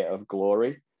 Year of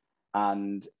Glory.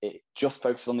 And it just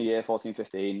focuses on the year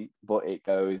 1415, but it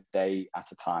goes day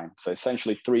at a time. So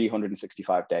essentially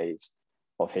 365 days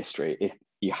of history. If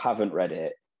you haven't read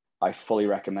it, I fully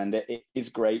recommend it. It is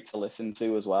great to listen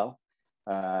to as well.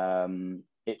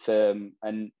 It's and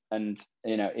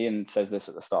Ian says this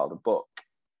at the start of the book.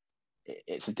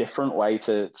 It's a different way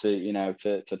to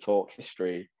talk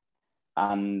history,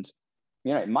 and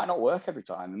it might not work every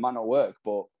time. It might not work,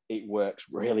 but it works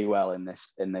really well in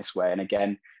this way. And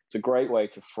again, it's a great way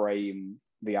to frame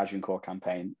the Agincourt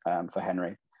campaign for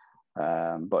Henry.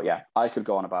 But yeah, I could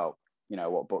go on about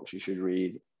what books you should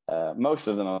read. Most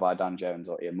of them are by Dan Jones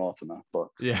or Ian Mortimer, but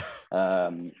yeah,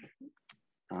 I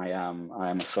am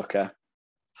a sucker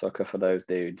for those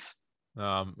dudes.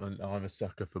 and I'm a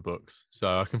sucker for books,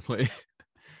 so I completely.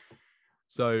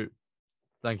 So,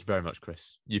 thank you very much,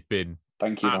 Chris. You've been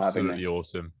Thank you for having me. absolutely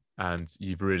awesome, and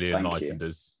you've really enlightened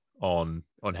us on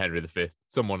Henry V,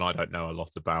 someone I don't know a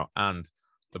lot about, and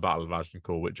the Battle of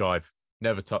Agincourt, which I've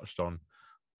never touched on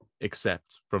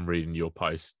except from reading your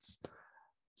posts.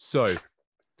 So,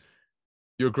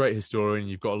 you're a great historian.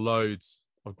 You've got loads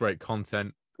of great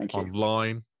content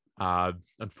online.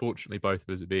 Unfortunately, both of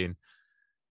us have been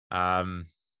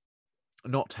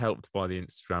not helped by the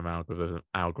Instagram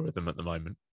algorithm at the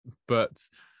moment. But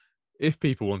if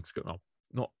people want to go,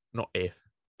 not if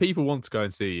people want to go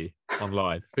and see you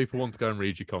online, people want to go and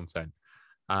read your content,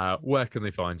 where can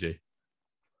they find you?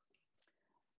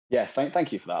 Yes,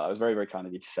 thank you for that. That was very, very kind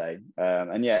of you to say.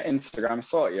 And yeah, Instagram,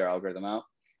 sort your algorithm out.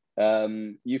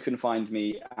 You can find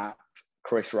me at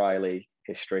Chris Riley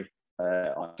History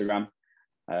on Instagram,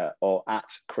 or at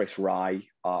Chris Rye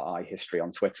RI History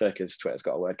on Twitter, because Twitter's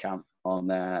got a word count on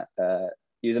their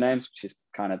usernames, which is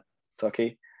kind of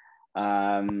sucky.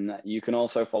 You can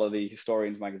also follow the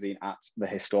Historians Magazine at the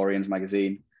Historians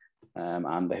Magazine,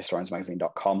 and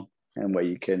thehistoriansmagazine.com, and where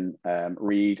you can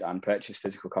read and purchase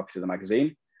physical copies of the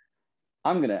magazine.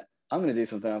 I'm gonna do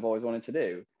something I've always wanted to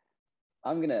do.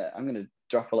 I'm gonna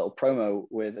drop a little promo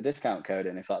with a discount code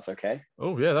in, if that's okay.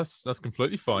 Oh yeah, that's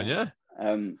completely fine. Yeah.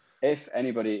 If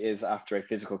anybody is after a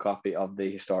physical copy of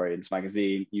the Historians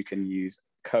Magazine, you can use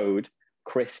code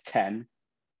Chris10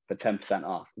 for 10%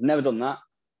 off. I've never done that,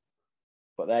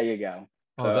 but there you go.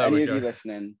 So any of you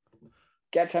listening,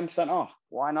 get 10% off.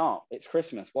 Why not? It's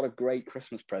Christmas. What a great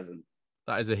Christmas present.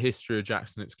 That is a History of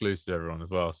Jackson exclusive, everyone, as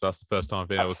well. So that's the first time I've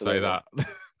been able to say that.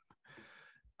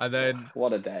 And then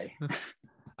what a day.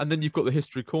 And then you've got the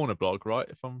History Corner blog, right?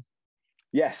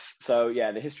 Yes. So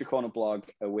yeah, the History Corner blog,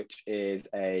 which is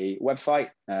a website.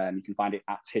 You can find it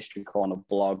at History Corner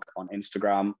blog on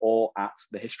Instagram, or at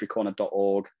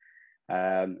thehistorycorner.org.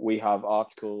 We have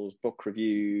articles, book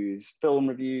reviews, film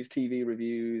reviews, TV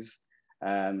reviews.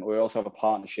 We also have a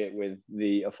partnership with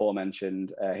the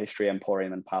aforementioned History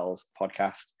Emporium and Pals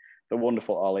podcast. The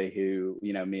wonderful Ollie, who,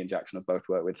 you know, me and Jackson have both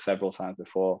worked with several times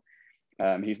before.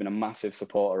 He's been a massive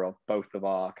supporter of both of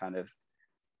our kind of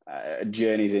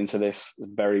journeys into this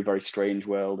very, very strange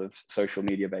world of social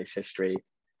media based history.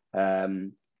 But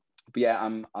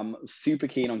yeah, I'm super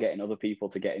keen on getting other people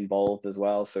to get involved as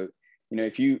well. So, you know,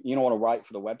 if you want to write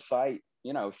for the website,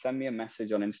 you know, send me a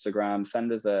message on Instagram,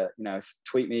 send us a, you know,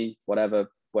 tweet me, whatever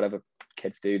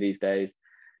kids do these days.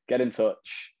 Get in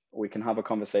touch. We can have a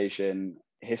conversation.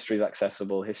 History's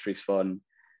accessible, history's fun,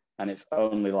 and it's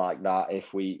only like that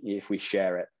if we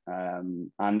share it.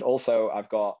 And also, I've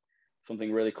got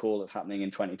something really cool that's happening in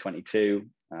 2022,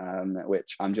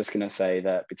 which I'm just going to say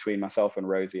that between myself and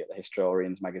Rosie at the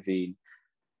Historians magazine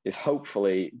is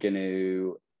hopefully going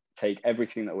to take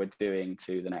everything that we're doing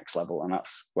to the next level, and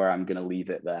that's where I'm going to leave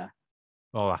it there.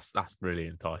 Oh, that's really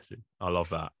enticing. I love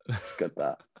that. It's good,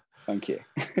 that. Thank you.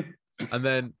 And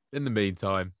then in the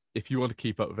meantime, if you want to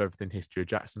keep up with everything History of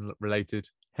Jackson related,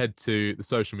 head to the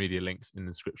social media links in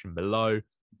the description below,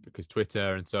 because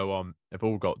Twitter and so on have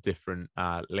all got different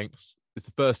links. It's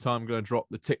the first time I'm going to drop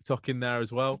the TikTok in there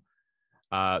as well.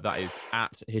 That is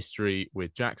at History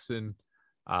with Jackson.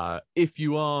 If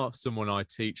you are someone I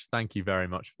teach, thank you very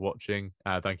much for watching.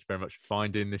 Thank you very much for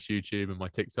finding this YouTube and my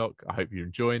TikTok. I hope you're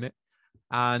enjoying it.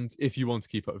 And if you want to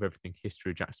keep up with everything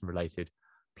History of Jackson related,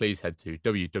 please head to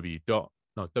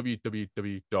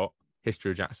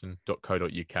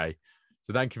www.historyofjackson.co.uk.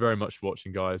 So thank you very much for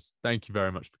watching, guys. Thank you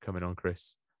very much for coming on,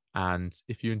 Chris. And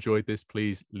if you enjoyed this,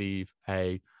 please leave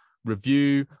a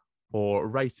review or a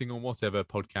rating on whatever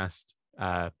podcast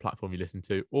platform you listen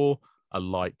to, or a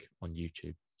like on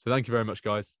YouTube. So thank you very much,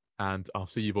 guys. And I'll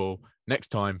see you all next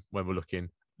time when we're looking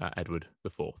at Edward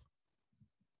IV.